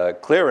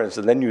clearance,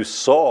 and then you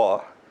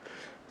saw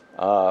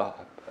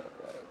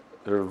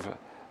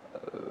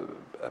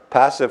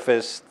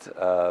pacifist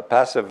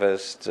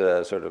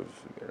sort of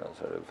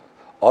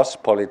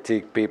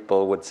Ostpolitik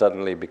people would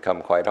suddenly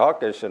become quite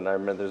hawkish. And I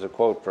remember there's a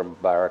quote from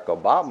Barack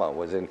Obama,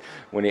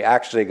 when he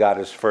actually got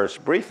his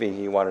first briefing,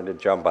 he wanted to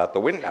jump out the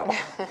window.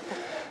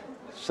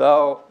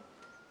 So,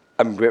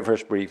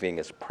 first briefing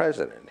as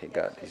president, he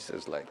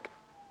says, like,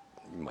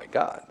 my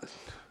God.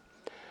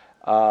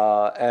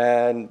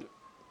 And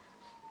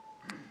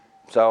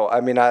So,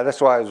 I mean, that's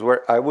why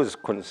I was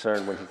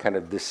concerned when he kind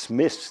of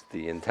dismissed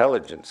the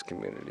intelligence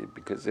community,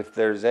 because if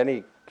there's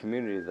any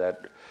community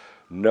that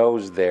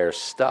knows their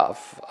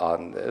stuff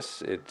on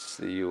this, it's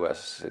the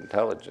U.S.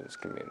 intelligence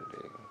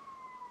community.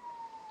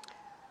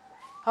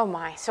 Oh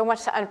my, so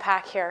much to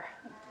unpack here.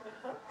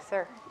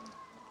 Sir.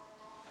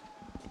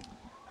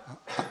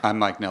 I'm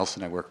Mike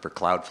Nelson. I work for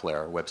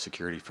Cloudflare, a web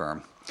security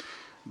firm.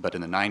 But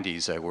in the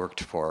 90s, I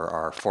worked for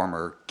our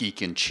former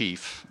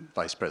geek-in-chief,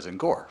 Vice President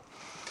Gore,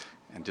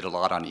 and did a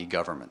lot on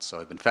e-government. So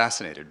I've been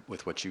fascinated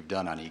with what you've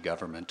done on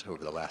e-government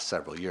over the last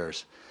several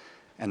years.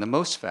 And the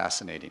most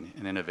fascinating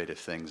and innovative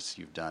things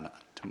you've done,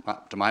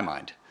 to my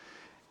mind,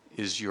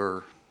 is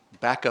your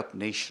backup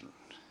nation.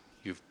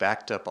 You've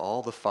backed up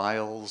all the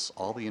files,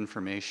 all the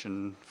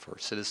information for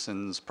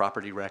citizens,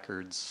 property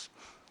records,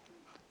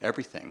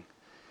 everything,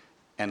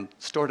 and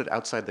stored it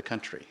outside the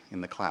country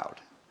in the cloud.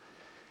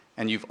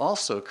 And you've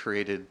also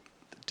created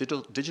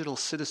digital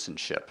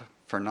citizenship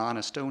for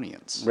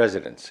non-Estonians.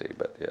 Residency,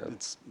 but yeah.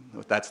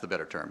 That's the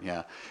better term,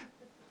 yeah.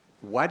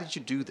 Why did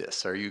you do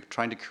this? Are you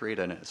trying to create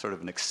a sort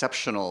of an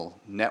exceptional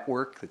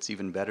network that's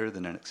even better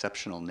than an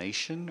exceptional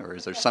nation? Or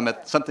is there some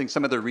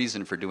other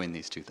reason for doing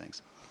these two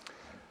things?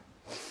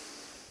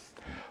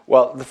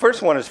 Well, the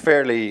first one is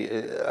fairly,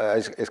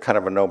 is kind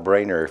of a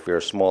no-brainer if you're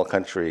a small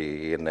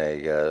country in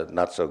a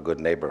not-so-good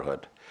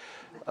neighborhood.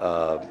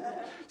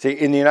 See,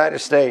 in the United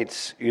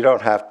States, you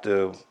don't have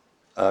to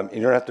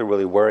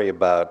really worry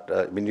about.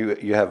 I mean,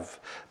 you have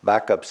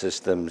backup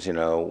systems,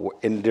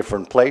 in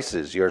different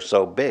places. You're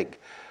so big,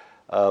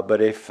 but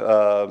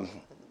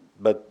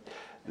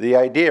the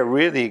idea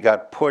really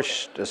got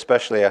pushed,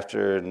 especially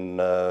after in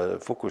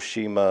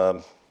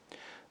Fukushima.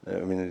 I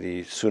mean,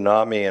 the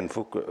tsunami and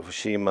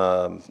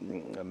Fukushima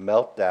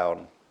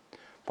meltdown,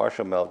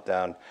 partial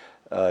meltdown.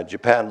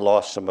 Japan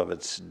lost some of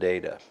its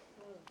data.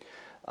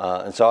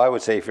 And so I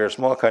would say if you're a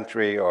small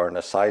country or in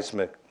a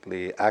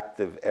seismically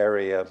active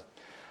area,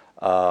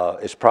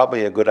 it's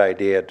probably a good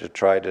idea to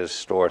try to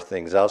store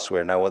things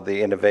elsewhere. Now, when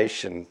the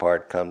innovation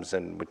part comes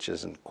in, which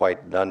isn't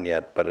quite done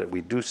yet, but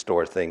we do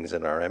store things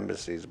in our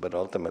embassies, but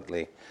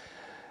ultimately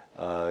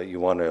you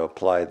want to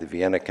apply the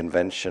Vienna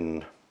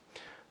Convention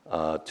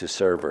to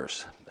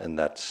servers, and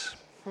that's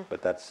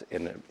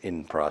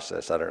in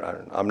process.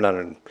 I'm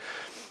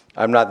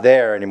not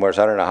there anymore,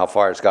 so I don't know how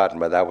far it's gotten,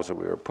 but that was what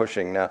we were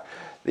pushing. Now,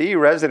 the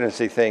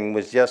e-residency thing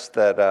was just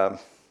that. I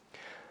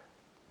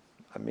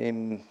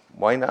mean,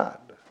 why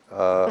not? We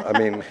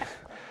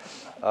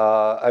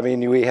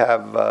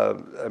have.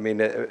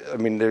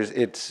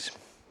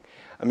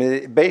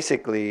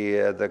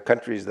 Basically, the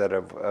countries that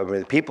have.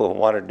 The people who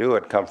want to do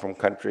it come from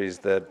countries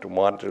that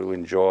want to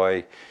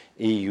enjoy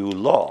EU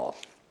law.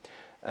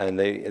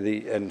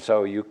 And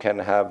so you can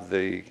have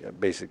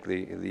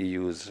basically the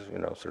EU is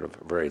sort of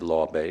very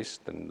law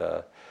based, and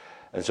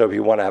so if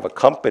you want to have a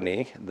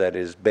company that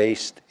is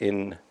based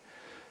in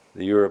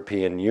the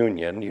European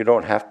Union, you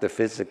don't have to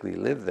physically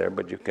live there,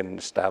 but you can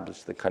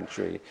establish the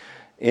country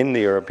in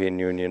the European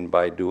Union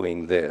by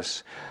doing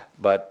this.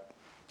 But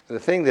the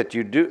thing that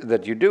you do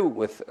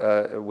with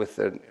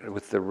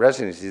the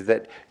residency is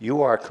that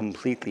you are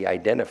completely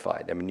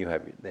identified. I mean,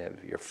 they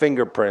have your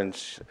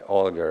fingerprints,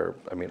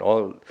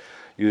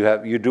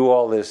 you do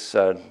all this,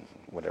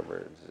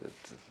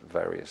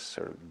 various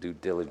sort of due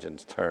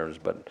diligence terms,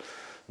 but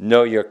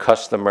know your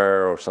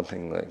customer or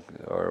something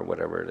or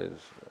whatever it is.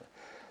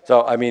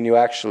 So, you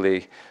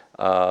actually,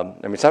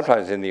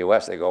 sometimes in the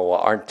U.S. they go, well,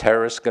 aren't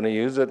terrorists going to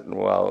use it?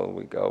 Well,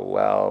 we go,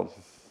 well,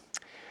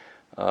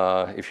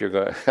 if you're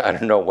going, I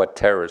don't know what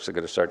terrorists are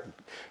going to start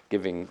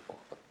giving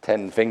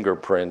 10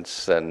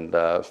 fingerprints and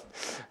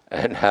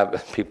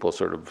have people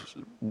sort of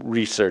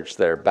research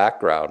their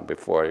background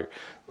before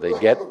they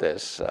get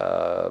this.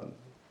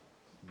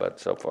 But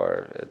so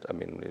far,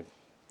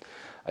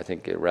 I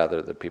think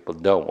rather that people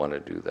don't want to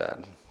do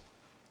that.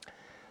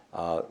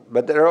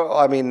 But there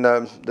are,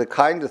 the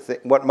kind of thing.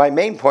 What my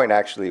main point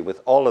actually with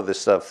all of this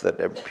stuff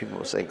that people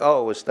were saying,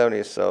 oh, Estonia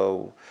is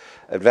so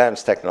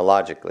advanced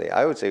technologically.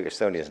 I would say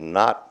Estonia is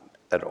not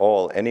at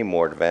all any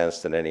more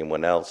advanced than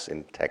anyone else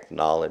in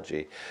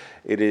technology.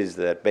 It is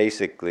that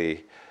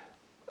basically,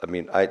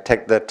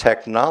 the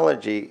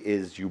technology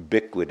is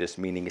ubiquitous,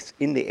 meaning it's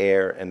in the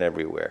air and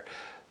everywhere.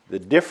 The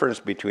difference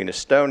between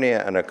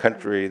Estonia and a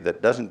country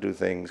that doesn't do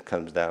things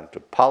comes down to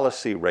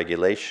policy,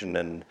 regulation,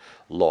 and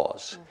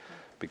laws. Mm-hmm.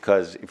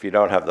 Because if you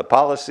don't have the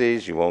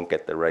policies, you won't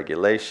get the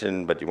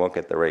regulation, but you won't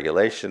get the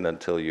regulation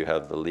until you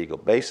have the legal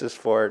basis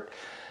for it.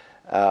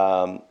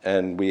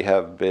 And we've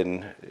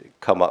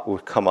come up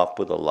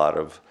with a lot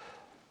of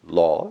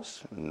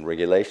laws and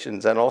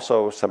regulations, and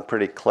also some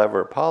pretty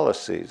clever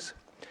policies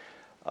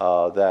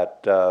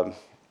that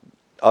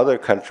other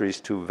countries,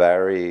 to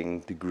varying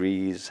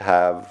degrees,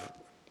 have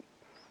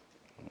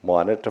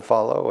wanted to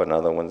follow, and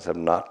other ones have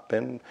not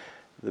been.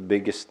 The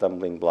biggest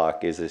stumbling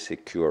block is a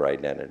secure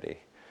identity.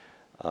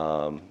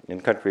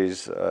 In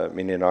countries,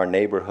 in our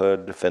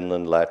neighborhood,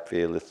 Finland,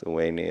 Latvia,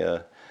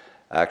 Lithuania,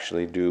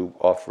 actually do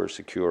offer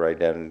secure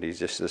identities,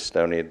 just as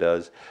Estonia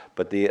does.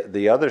 But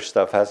the other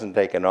stuff hasn't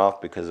taken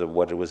off because of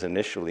what was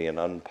initially an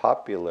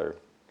unpopular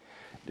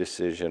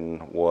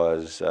decision,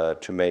 was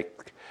to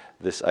make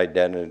this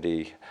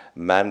identity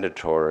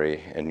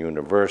mandatory and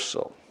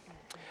universal,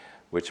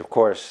 which of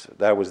course,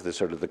 that was the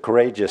sort of the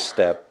courageous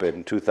step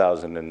in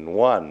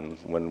 2001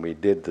 when we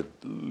did the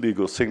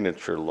legal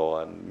signature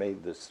law and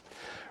made this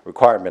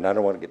requirement. I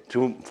don't want to get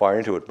too far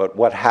into it, but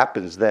what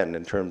happens then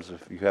in terms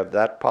of you have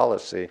that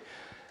policy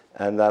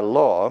and that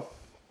law,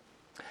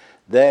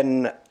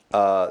 then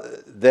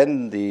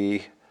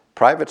the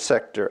private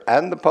sector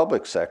and the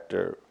public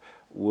sector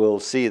will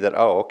see that,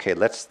 oh, okay,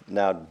 let's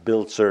now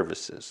build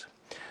services.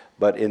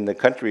 But in the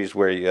countries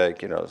where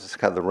it's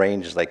kind of the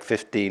range is like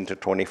 15 to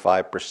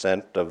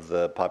 25% of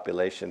the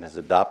population has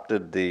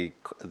adopted the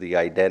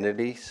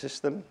identity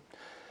system,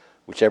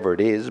 whichever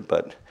it is.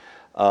 But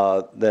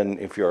then,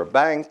 if you're a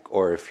bank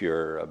or if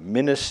you're a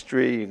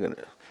ministry,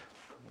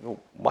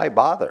 why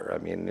bother? I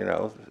mean,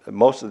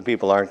 most of the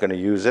people aren't going to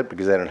use it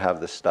because they don't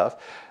have this stuff,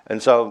 and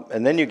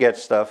then you get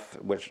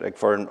stuff which, like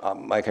for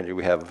my country,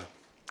 we have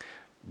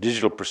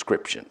digital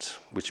prescriptions,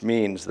 which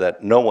means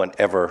that no one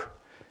ever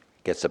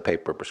gets a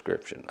paper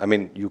prescription. I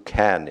mean, you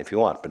can if you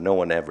want, but no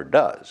one ever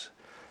does.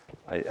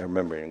 I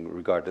remember in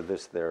regard to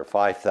this, there are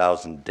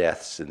 5,000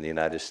 deaths in the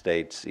United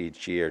States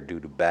each year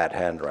due to bad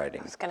handwriting.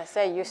 I was going to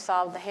say, you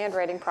solved the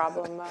handwriting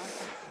problem.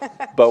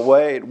 But the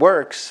way it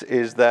works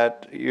is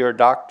that your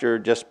doctor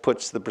just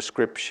puts the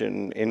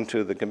prescription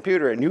into the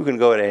computer, and you can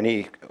go to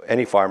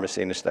any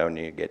pharmacy in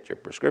Estonia and get your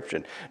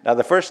prescription. Now,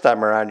 the first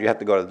time around, you have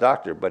to go to the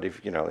doctor, but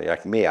if,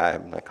 like me, I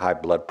have like high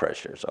blood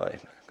pressure, so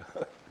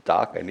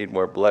Doc, I need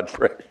more blood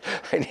pressure.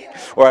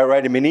 Or I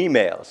write him an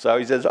email. So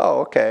he says,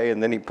 oh, okay.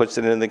 And then he puts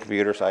it in the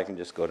computer so I can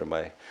just go to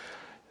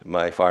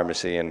my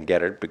pharmacy and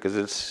get it because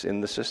it's in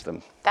the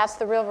system. That's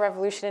the real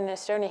revolution in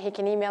Estonia. He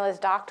can email his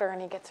doctor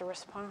and he gets a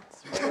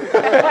response.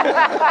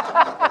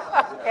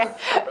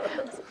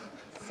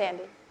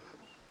 Sandy.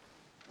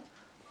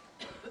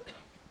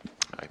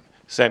 Hi.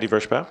 Sandy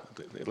Vershbow,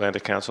 the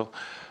Atlantic Council.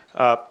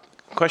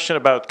 Question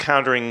about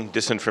countering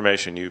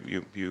disinformation.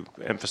 You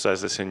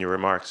emphasized this in your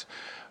remarks.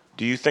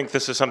 Do you think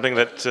this is something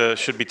that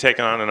should be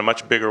taken on in a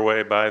much bigger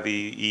way by the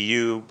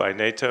EU, by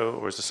NATO,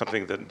 or is this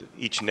something that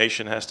each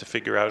nation has to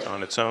figure out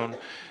on its own in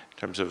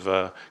terms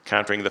of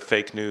countering the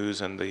fake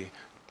news and the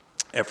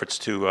efforts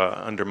to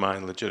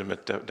undermine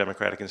legitimate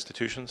democratic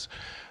institutions?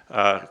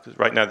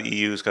 Right now the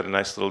EU's got a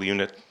nice little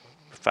unit,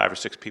 5 or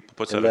 6 people,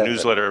 puts out a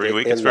newsletter every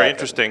week. It's very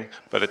interesting,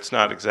 but it's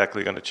not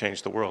exactly going to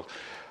change the world.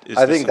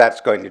 I think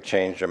that's going to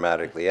change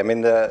dramatically. I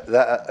mean,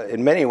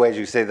 in many ways,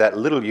 you say that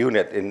little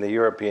unit in the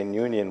European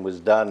Union was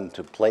done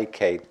to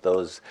placate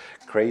those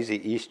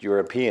crazy East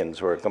Europeans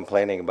who are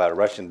complaining about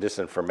Russian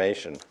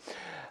disinformation.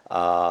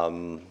 I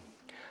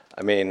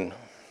mean,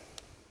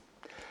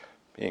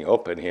 being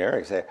open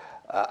here,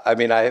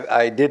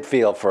 I did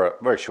feel for a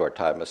very short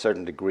time a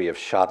certain degree of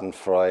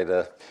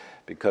schadenfreude,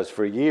 because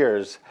for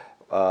years,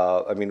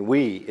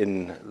 we,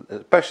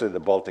 especially the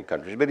Baltic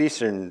countries, but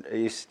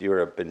East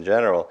Europe in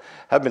general,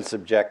 have been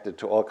subjected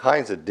to all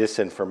kinds of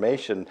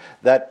disinformation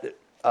that,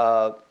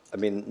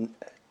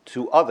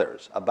 to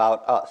others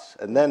about us.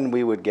 And then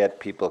we would get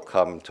people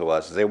come to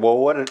us and say, well,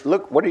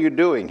 what are you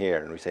doing here?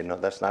 And we say, no,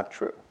 that's not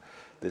true.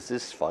 This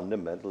is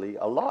fundamentally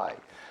a lie.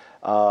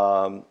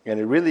 And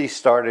it really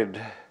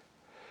started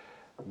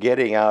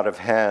getting out of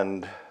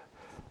hand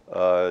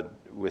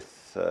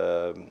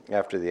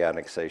after the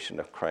annexation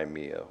of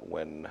Crimea,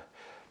 when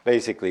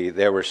basically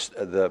there were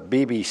the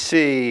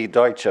BBC,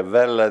 Deutsche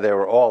Welle, they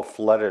were all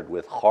flooded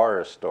with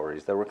horror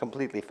stories that were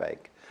completely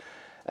fake.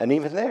 And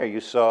even there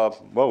you saw,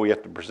 well, we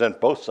have to present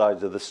both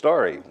sides of the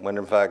story, when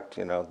in fact,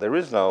 there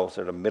is no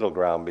sort of middle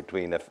ground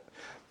between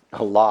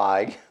a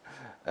lie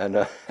and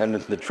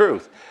the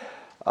truth.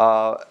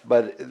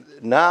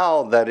 But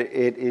now that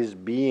it is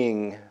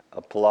being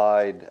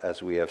applied,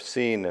 as we have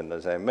seen, and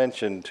as I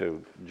mentioned,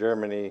 to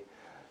Germany,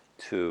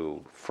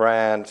 to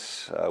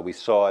France. We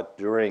saw it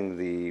during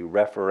the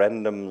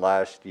referendum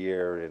last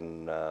year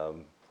in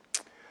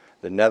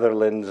the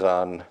Netherlands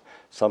on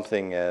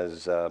something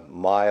as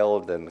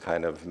mild and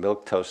kind of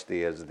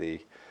milquetoasty as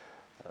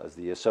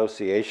the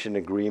association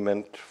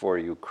agreement for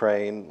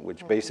Ukraine,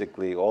 which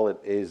basically all it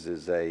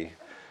is a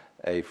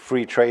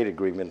free trade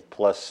agreement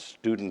plus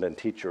student and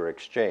teacher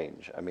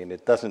exchange. I mean,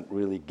 it doesn't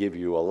really give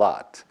you a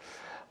lot,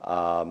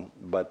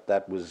 but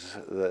that was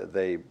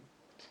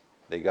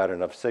they got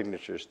enough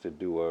signatures to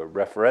do a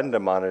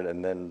referendum on it,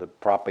 and then the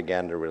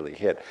propaganda really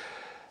hit.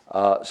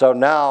 So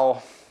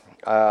now,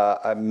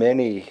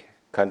 many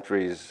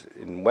countries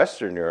in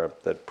Western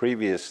Europe that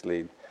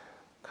previously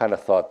kind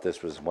of thought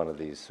this was one of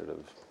these sort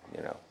of,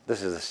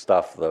 this is the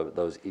stuff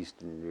those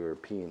Eastern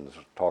Europeans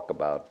talk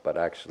about, but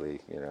actually,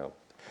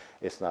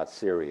 it's not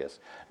serious.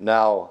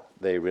 Now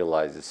they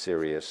realize it's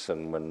serious,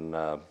 and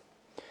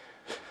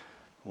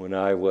when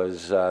I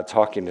was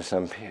talking to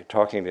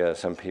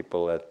some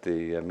people at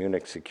the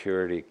Munich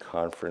Security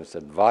Conference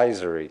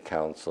Advisory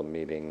Council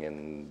meeting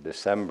in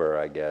December,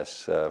 I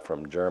guess,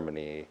 from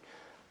Germany,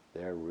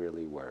 they're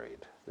really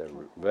worried. They're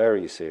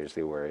very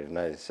seriously worried. And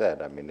as I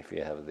said, I mean, if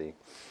you have the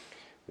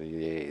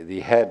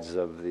heads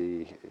of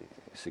the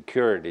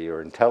security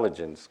or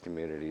intelligence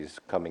communities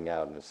coming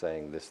out and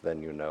saying this,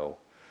 then you know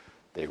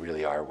they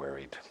really are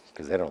worried,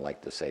 because they don't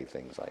like to say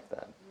things like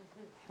that.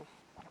 All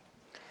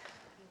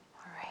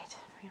right.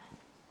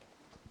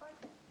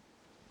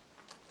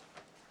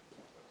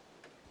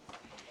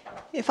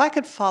 If I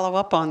could follow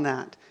up on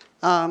that.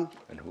 And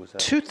who's that?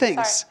 Two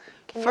things. Sorry,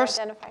 can you First,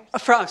 identify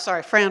yourself?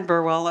 sorry, Fran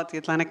Burwell at the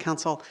Atlantic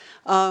Council.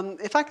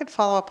 If I could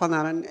follow up on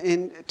that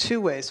in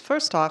two ways.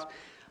 First off,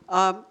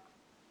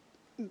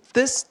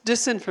 this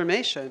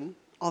disinformation,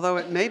 although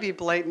it may be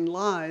blatant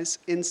lies,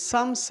 in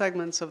some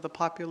segments of the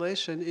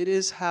population,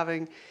 it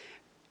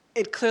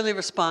clearly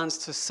responds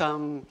to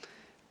some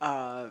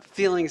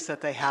feelings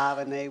that they have,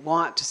 and they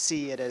want to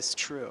see it as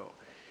true.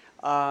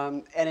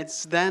 And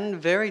it's then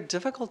very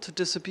difficult to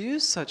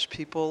disabuse such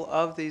people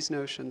of these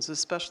notions,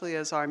 especially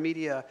as our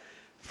media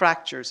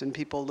fractures and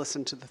people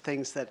listen to the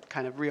things that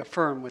kind of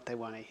reaffirm what they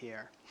want to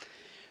hear.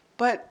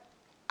 But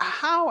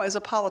how, as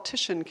a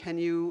politician, can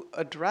you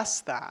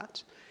address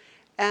that?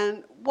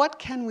 And what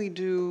can we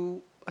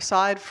do,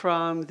 aside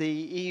from the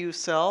EU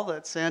cell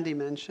that Sandy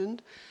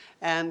mentioned,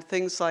 and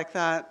things like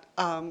that,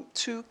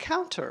 to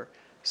counter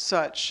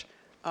such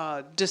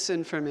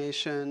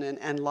disinformation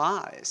and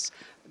lies?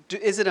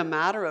 Is it a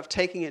matter of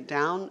taking it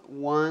down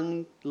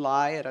one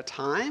lie at a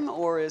time,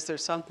 or is there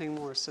something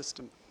more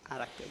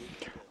systematic?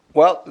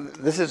 Well,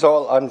 this is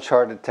all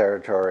uncharted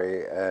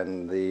territory,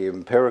 and the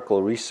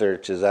empirical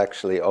research is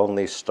actually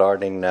only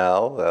starting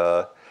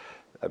now.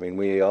 I mean,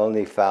 we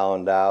only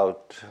found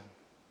out,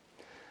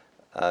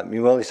 we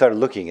only started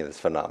looking at this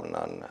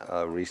phenomenon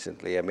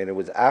recently. I mean, it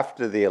was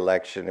after the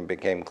election it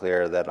became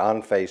clear that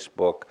on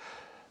Facebook,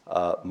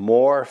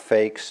 more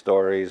fake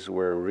stories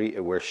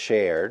were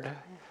shared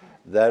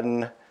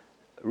than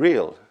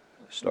real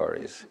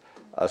stories.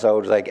 So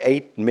it was like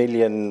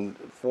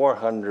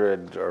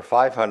 8,400,000 or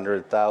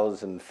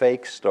 500,000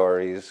 fake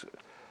stories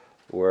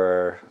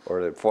whatever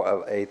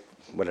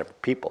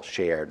people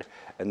shared,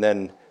 and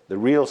then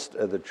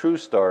the true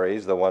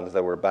stories, the ones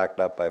that were backed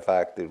up by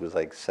fact, it was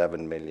like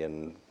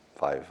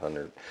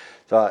 7,500,000.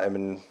 So I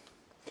mean,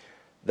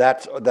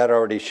 that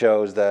already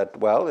shows that,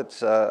 well,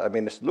 it's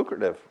it's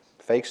lucrative.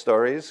 Fake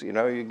stories,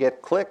 you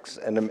get clicks,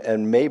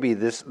 and maybe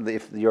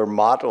if your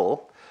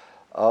model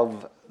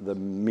of the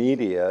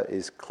media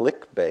is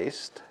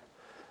click-based,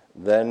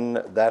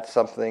 then that's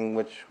something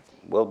which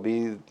will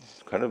be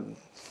kind of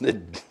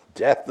the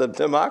death of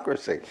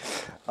democracy.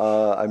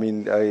 The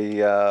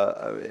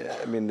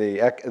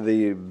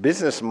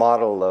business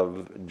model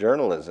of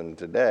journalism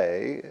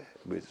today,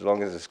 as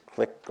long as it's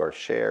click or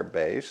share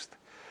based,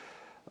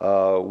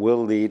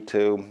 will lead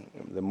to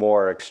the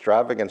more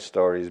extravagant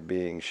stories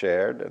being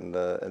shared and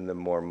the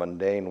more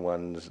mundane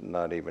ones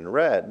not even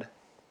read.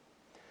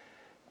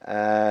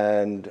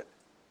 And,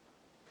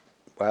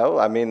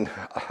 well, I mean,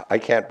 I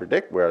can't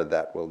predict where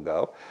that will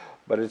go,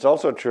 but it's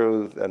also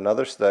true,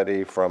 another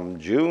study from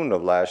June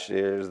of last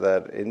year is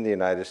that in the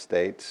United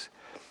States,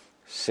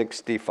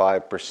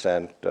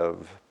 65%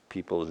 of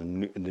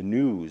the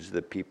news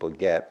that people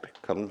get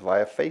comes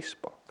via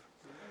Facebook,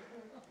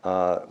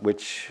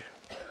 which,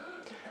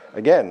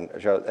 again,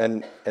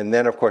 and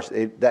then of course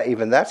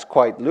that's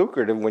quite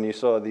lucrative when you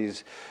saw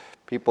these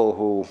people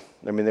who,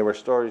 there were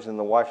stories in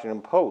the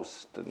Washington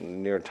Post and the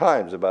New York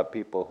Times about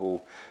people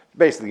who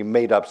basically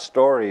made up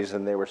stories,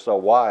 and they were so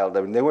wild.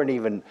 I mean, they weren't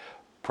even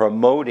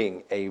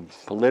promoting a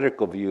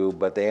political view,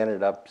 but they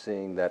ended up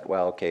seeing that,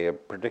 well, okay, a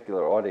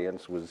particular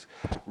audience was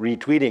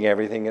retweeting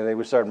everything, and they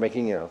would start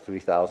making,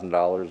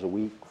 $3,000 a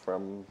week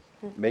from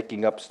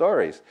making up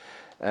stories.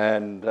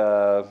 And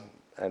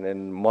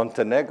in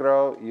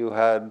Montenegro, you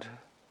had,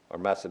 or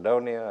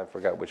Macedonia, I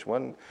forgot which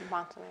one.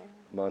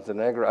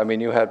 Montenegro. I mean,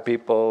 you had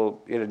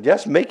people,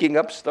 just making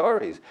up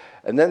stories,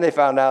 and then they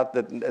found out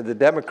that the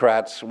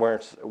Democrats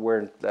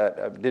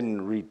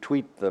didn't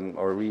retweet them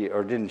or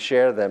didn't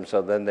share them,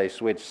 so then they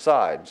switched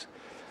sides.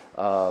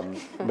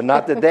 But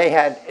not that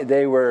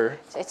they were.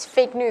 It's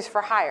fake news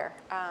for hire.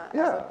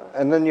 Yeah,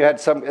 and then you had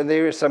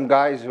there were some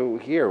guys who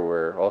here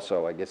were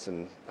also, I guess,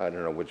 I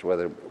don't know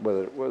whether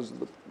it was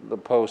the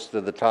Post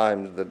or the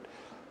Times that,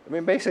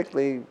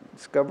 basically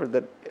discovered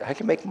that I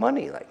can make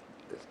money like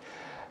this.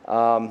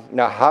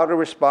 Now, how to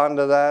respond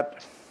to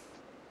that?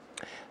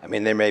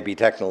 There may be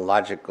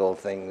technological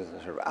things,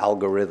 sort of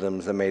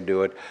algorithms that may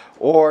do it,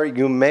 or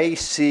you may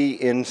see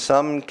in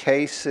some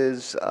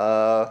cases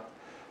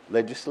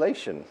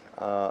legislation.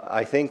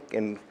 I think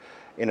in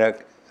a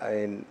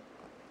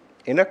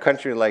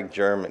country like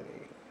Germany,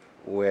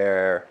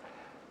 where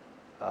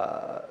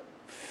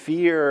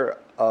fear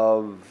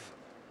of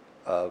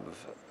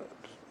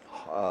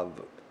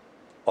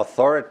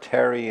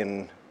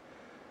authoritarians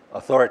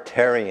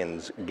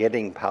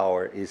getting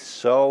power is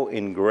so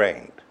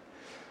ingrained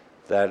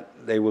that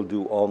they will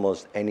do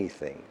almost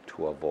anything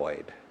to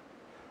avoid,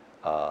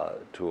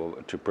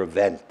 to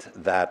prevent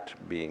that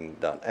being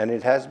done. And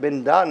it has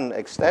been done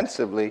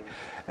extensively.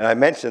 And I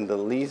mentioned the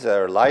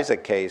Liza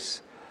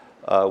case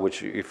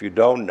which, if you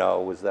don't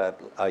know, was that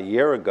a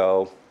year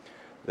ago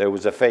there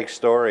was a fake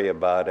story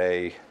about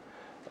a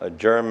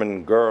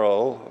German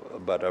girl,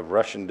 but of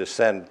Russian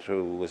descent,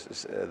 who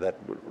was that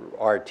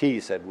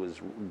RT said was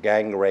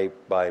gang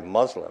raped by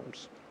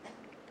Muslims,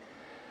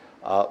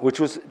 which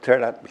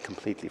turned out to be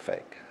completely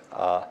fake.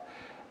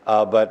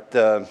 But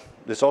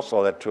this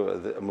also led to,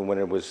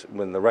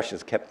 when the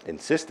Russians kept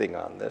insisting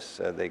on this,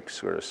 they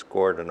sort of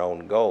scored an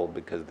own goal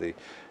because the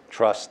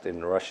trust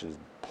in the Russians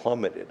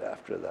plummeted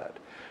after that.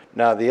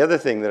 Now, the other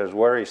thing that is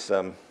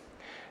worrisome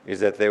is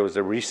that there was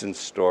a recent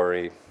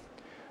story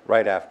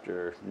right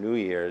after New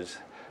Year's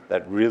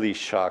that really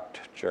shocked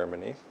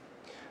Germany,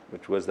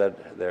 which was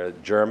that the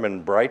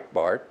German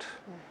Breitbart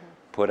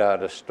put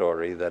out a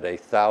story that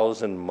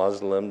 1,000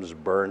 Muslims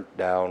burnt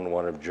down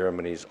one of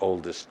Germany's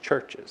oldest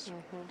churches.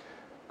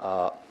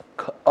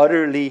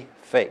 Utterly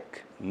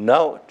fake.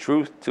 No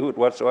truth to it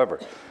whatsoever.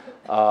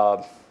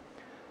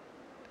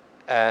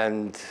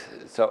 And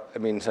so, I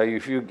mean, so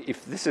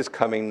if this is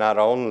coming not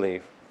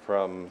only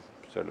from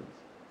sort of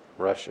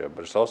Russia,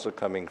 but it's also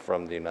coming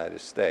from the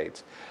United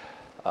States,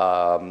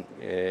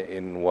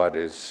 in what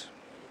is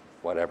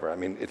whatever. I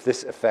mean, if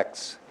this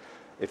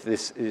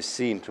is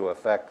seen to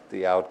affect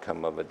the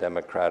outcome of a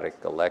democratic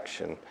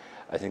election,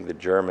 I think the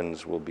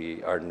Germans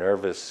are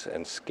nervous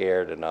and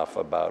scared enough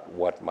about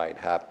what might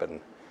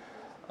happen,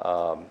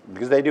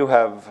 because they do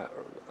have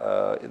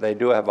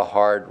a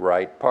hard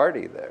right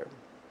party there,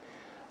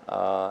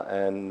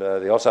 and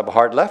they also have a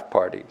hard left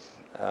party,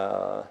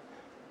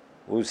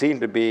 who seem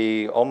to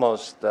be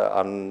almost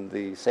on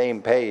the same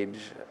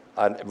page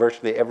on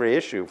virtually every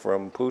issue,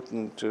 from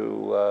Putin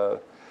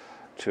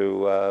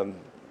to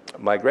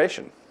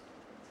migration.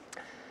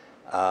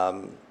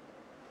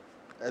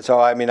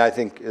 So, I mean, I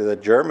think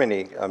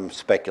Germany, I'm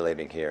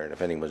speculating here, and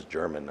if anyone's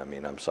German, I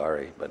mean, I'm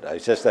sorry, but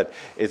it's just that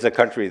it's a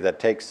country that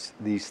takes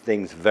these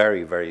things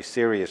very, very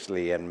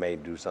seriously and may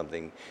do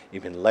something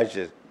even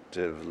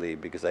legislatively,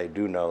 because I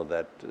do know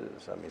that,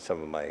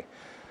 some of my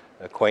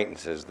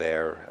acquaintances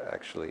there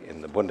actually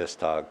in the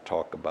Bundestag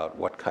talk about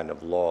what kind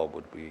of law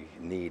would we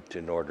need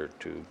in order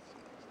to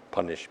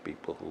punish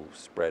people who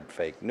spread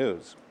fake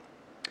news.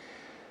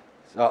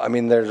 So, I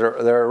mean, there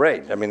are a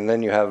range. I mean,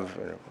 then you have,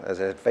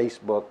 as I said,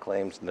 Facebook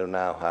claims to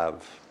now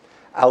have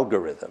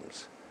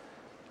algorithms.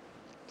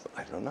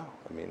 I don't know.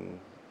 I mean.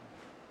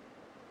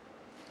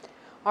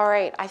 All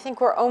right, I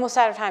think we're almost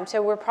out of time,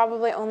 so we're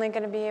probably only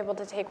going to be able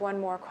to take one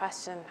more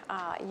question.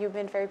 You've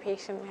been very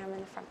patient, ma'am, in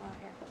the front row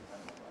here.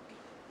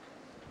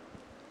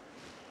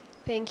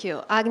 Thank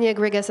you. Agnia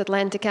Grigas,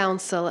 Atlantic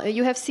Council.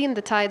 You have seen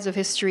the tides of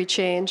history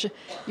change.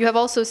 You have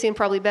also seen,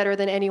 probably better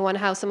than anyone,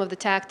 how some of the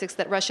tactics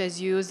that Russia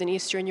has used in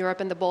Eastern Europe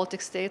and the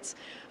Baltic states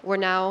were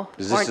now...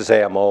 Is this to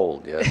say I'm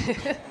old, yes?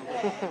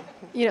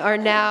 Are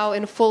now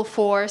in full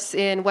force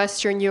in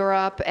Western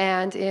Europe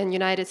and in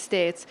United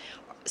States.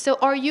 So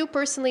are you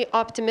personally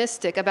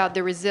optimistic about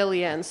the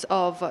resilience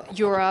of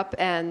Europe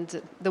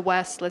and the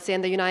West, let's say,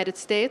 in the United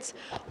States?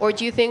 Or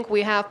do you think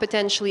we have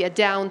potentially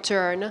another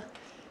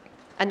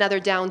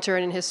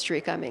downturn in history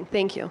coming?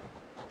 Thank you.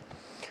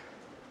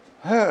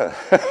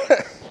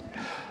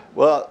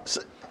 Well,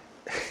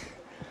 I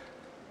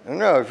don't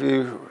know, if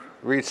you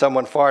read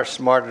someone far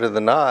smarter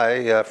than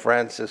I,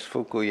 Francis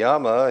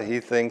Fukuyama, he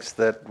thinks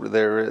that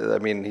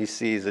he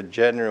sees a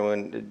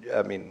genuine,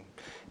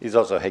 he's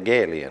also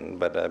Hegelian,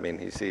 but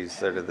he sees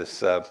sort of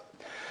this,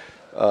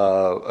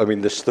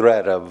 this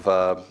threat of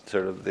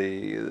sort of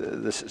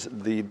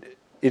the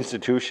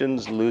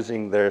institutions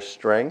losing their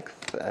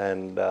strength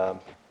and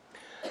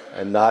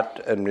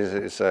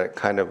it's a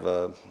kind of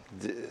a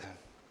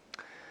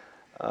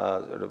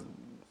sort of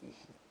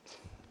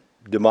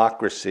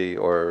democracy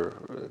or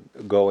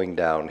going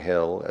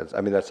downhill.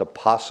 That's a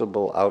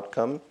possible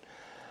outcome.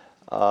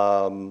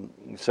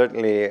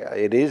 Certainly,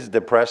 it is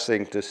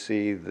depressing to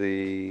see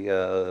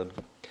the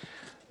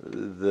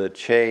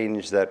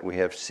change that we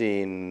have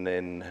seen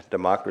in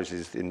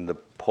democracies in the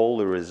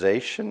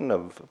polarization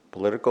of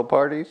political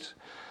parties,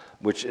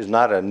 which is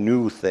not a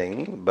new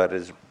thing, but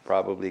is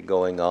probably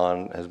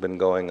has been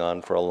going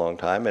on for a long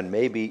time. And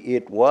maybe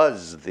it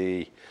was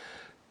the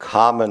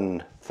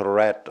common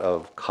threat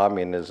of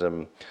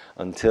communism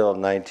until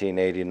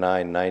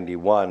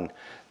 1989-91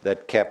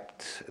 that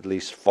kept at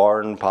least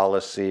foreign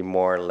policy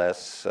more or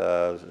less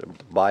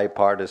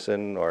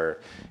bipartisan, or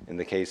in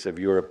the case of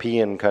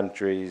European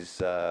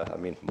countries,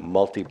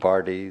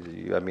 multi-party.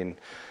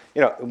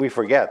 We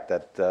forget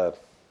that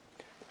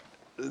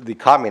the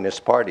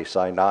Communist Party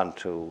signed on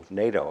to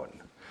NATO in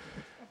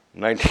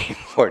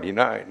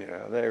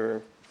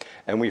 1949.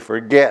 And we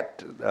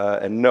forget,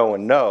 and no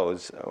one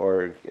knows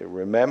or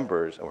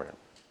remembers,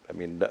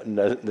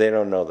 they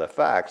don't know the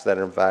facts, that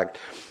in fact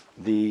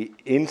the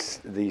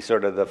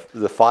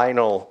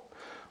final,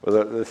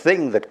 the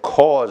thing that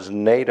caused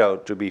NATO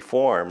to be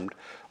formed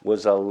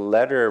was a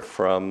letter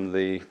from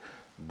the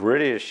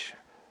British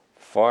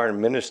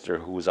foreign minister,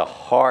 who was a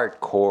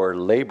hardcore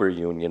labor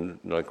union,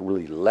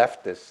 really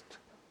leftist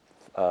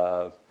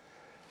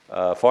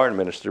foreign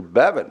minister,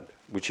 Bevan,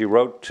 which he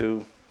wrote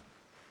to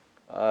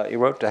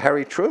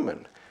Harry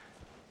Truman.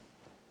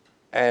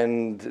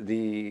 And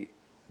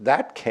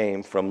that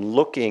came from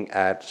looking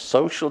at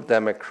social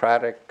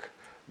democratic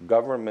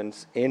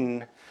governments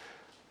in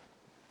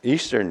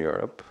Eastern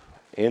Europe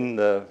in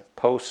the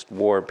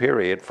post-war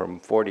period from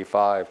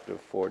 45 to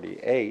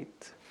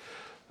 48,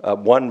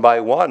 one by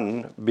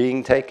one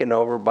being taken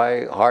over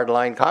by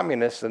hardline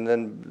communists, and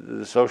then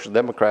the social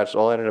democrats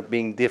all ended up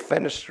being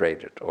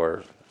defenestrated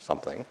or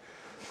something.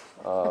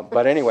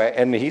 But anyway,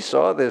 and he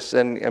saw this,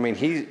 and I mean,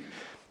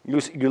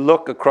 you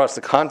look across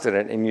the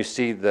continent and you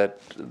see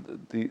that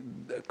the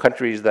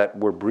countries that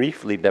were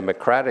briefly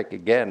democratic,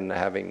 again,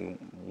 having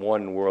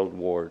won World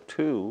War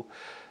II,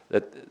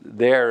 that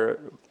their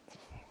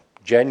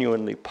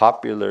genuinely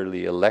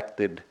popularly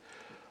elected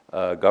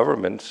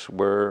governments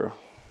were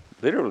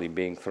literally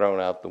being thrown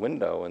out the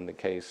window in the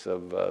case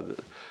of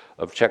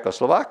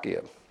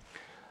Czechoslovakia.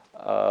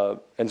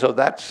 And so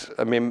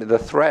I mean, the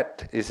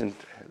threat isn't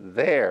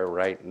there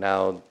right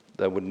now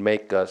that would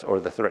make us, or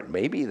the threat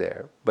may be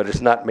there, but it's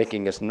not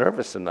making us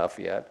nervous enough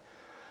yet.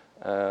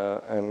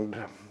 And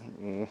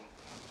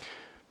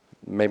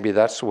maybe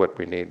that's what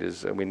we need,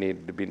 is we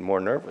need to be more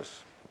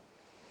nervous.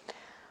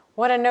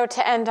 What a note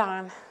to end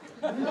on.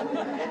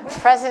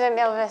 President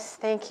Ilves,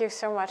 thank you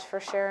so much for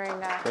sharing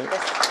this with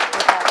us.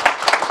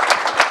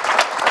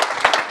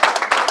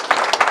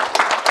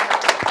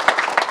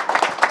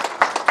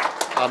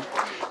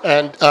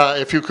 And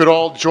if you could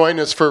all join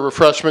us for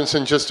refreshments,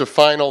 and just a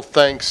final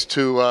thanks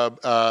to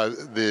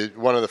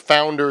one of the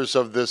founders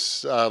of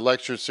this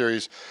lecture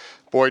series,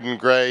 Boyden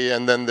Gray,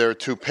 and then there are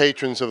two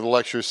patrons of the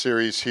lecture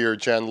series here,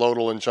 Jan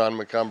Lodel and John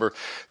McCumber.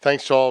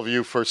 Thanks to all of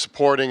you for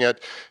supporting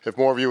it. If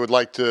more of you would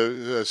like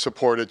to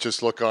support it,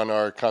 just look on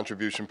our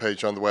contribution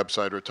page on the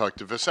website or talk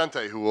to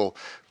Vicente, who will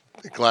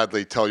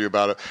gladly tell you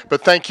about it.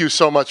 But thank you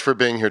so much for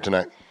being here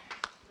tonight.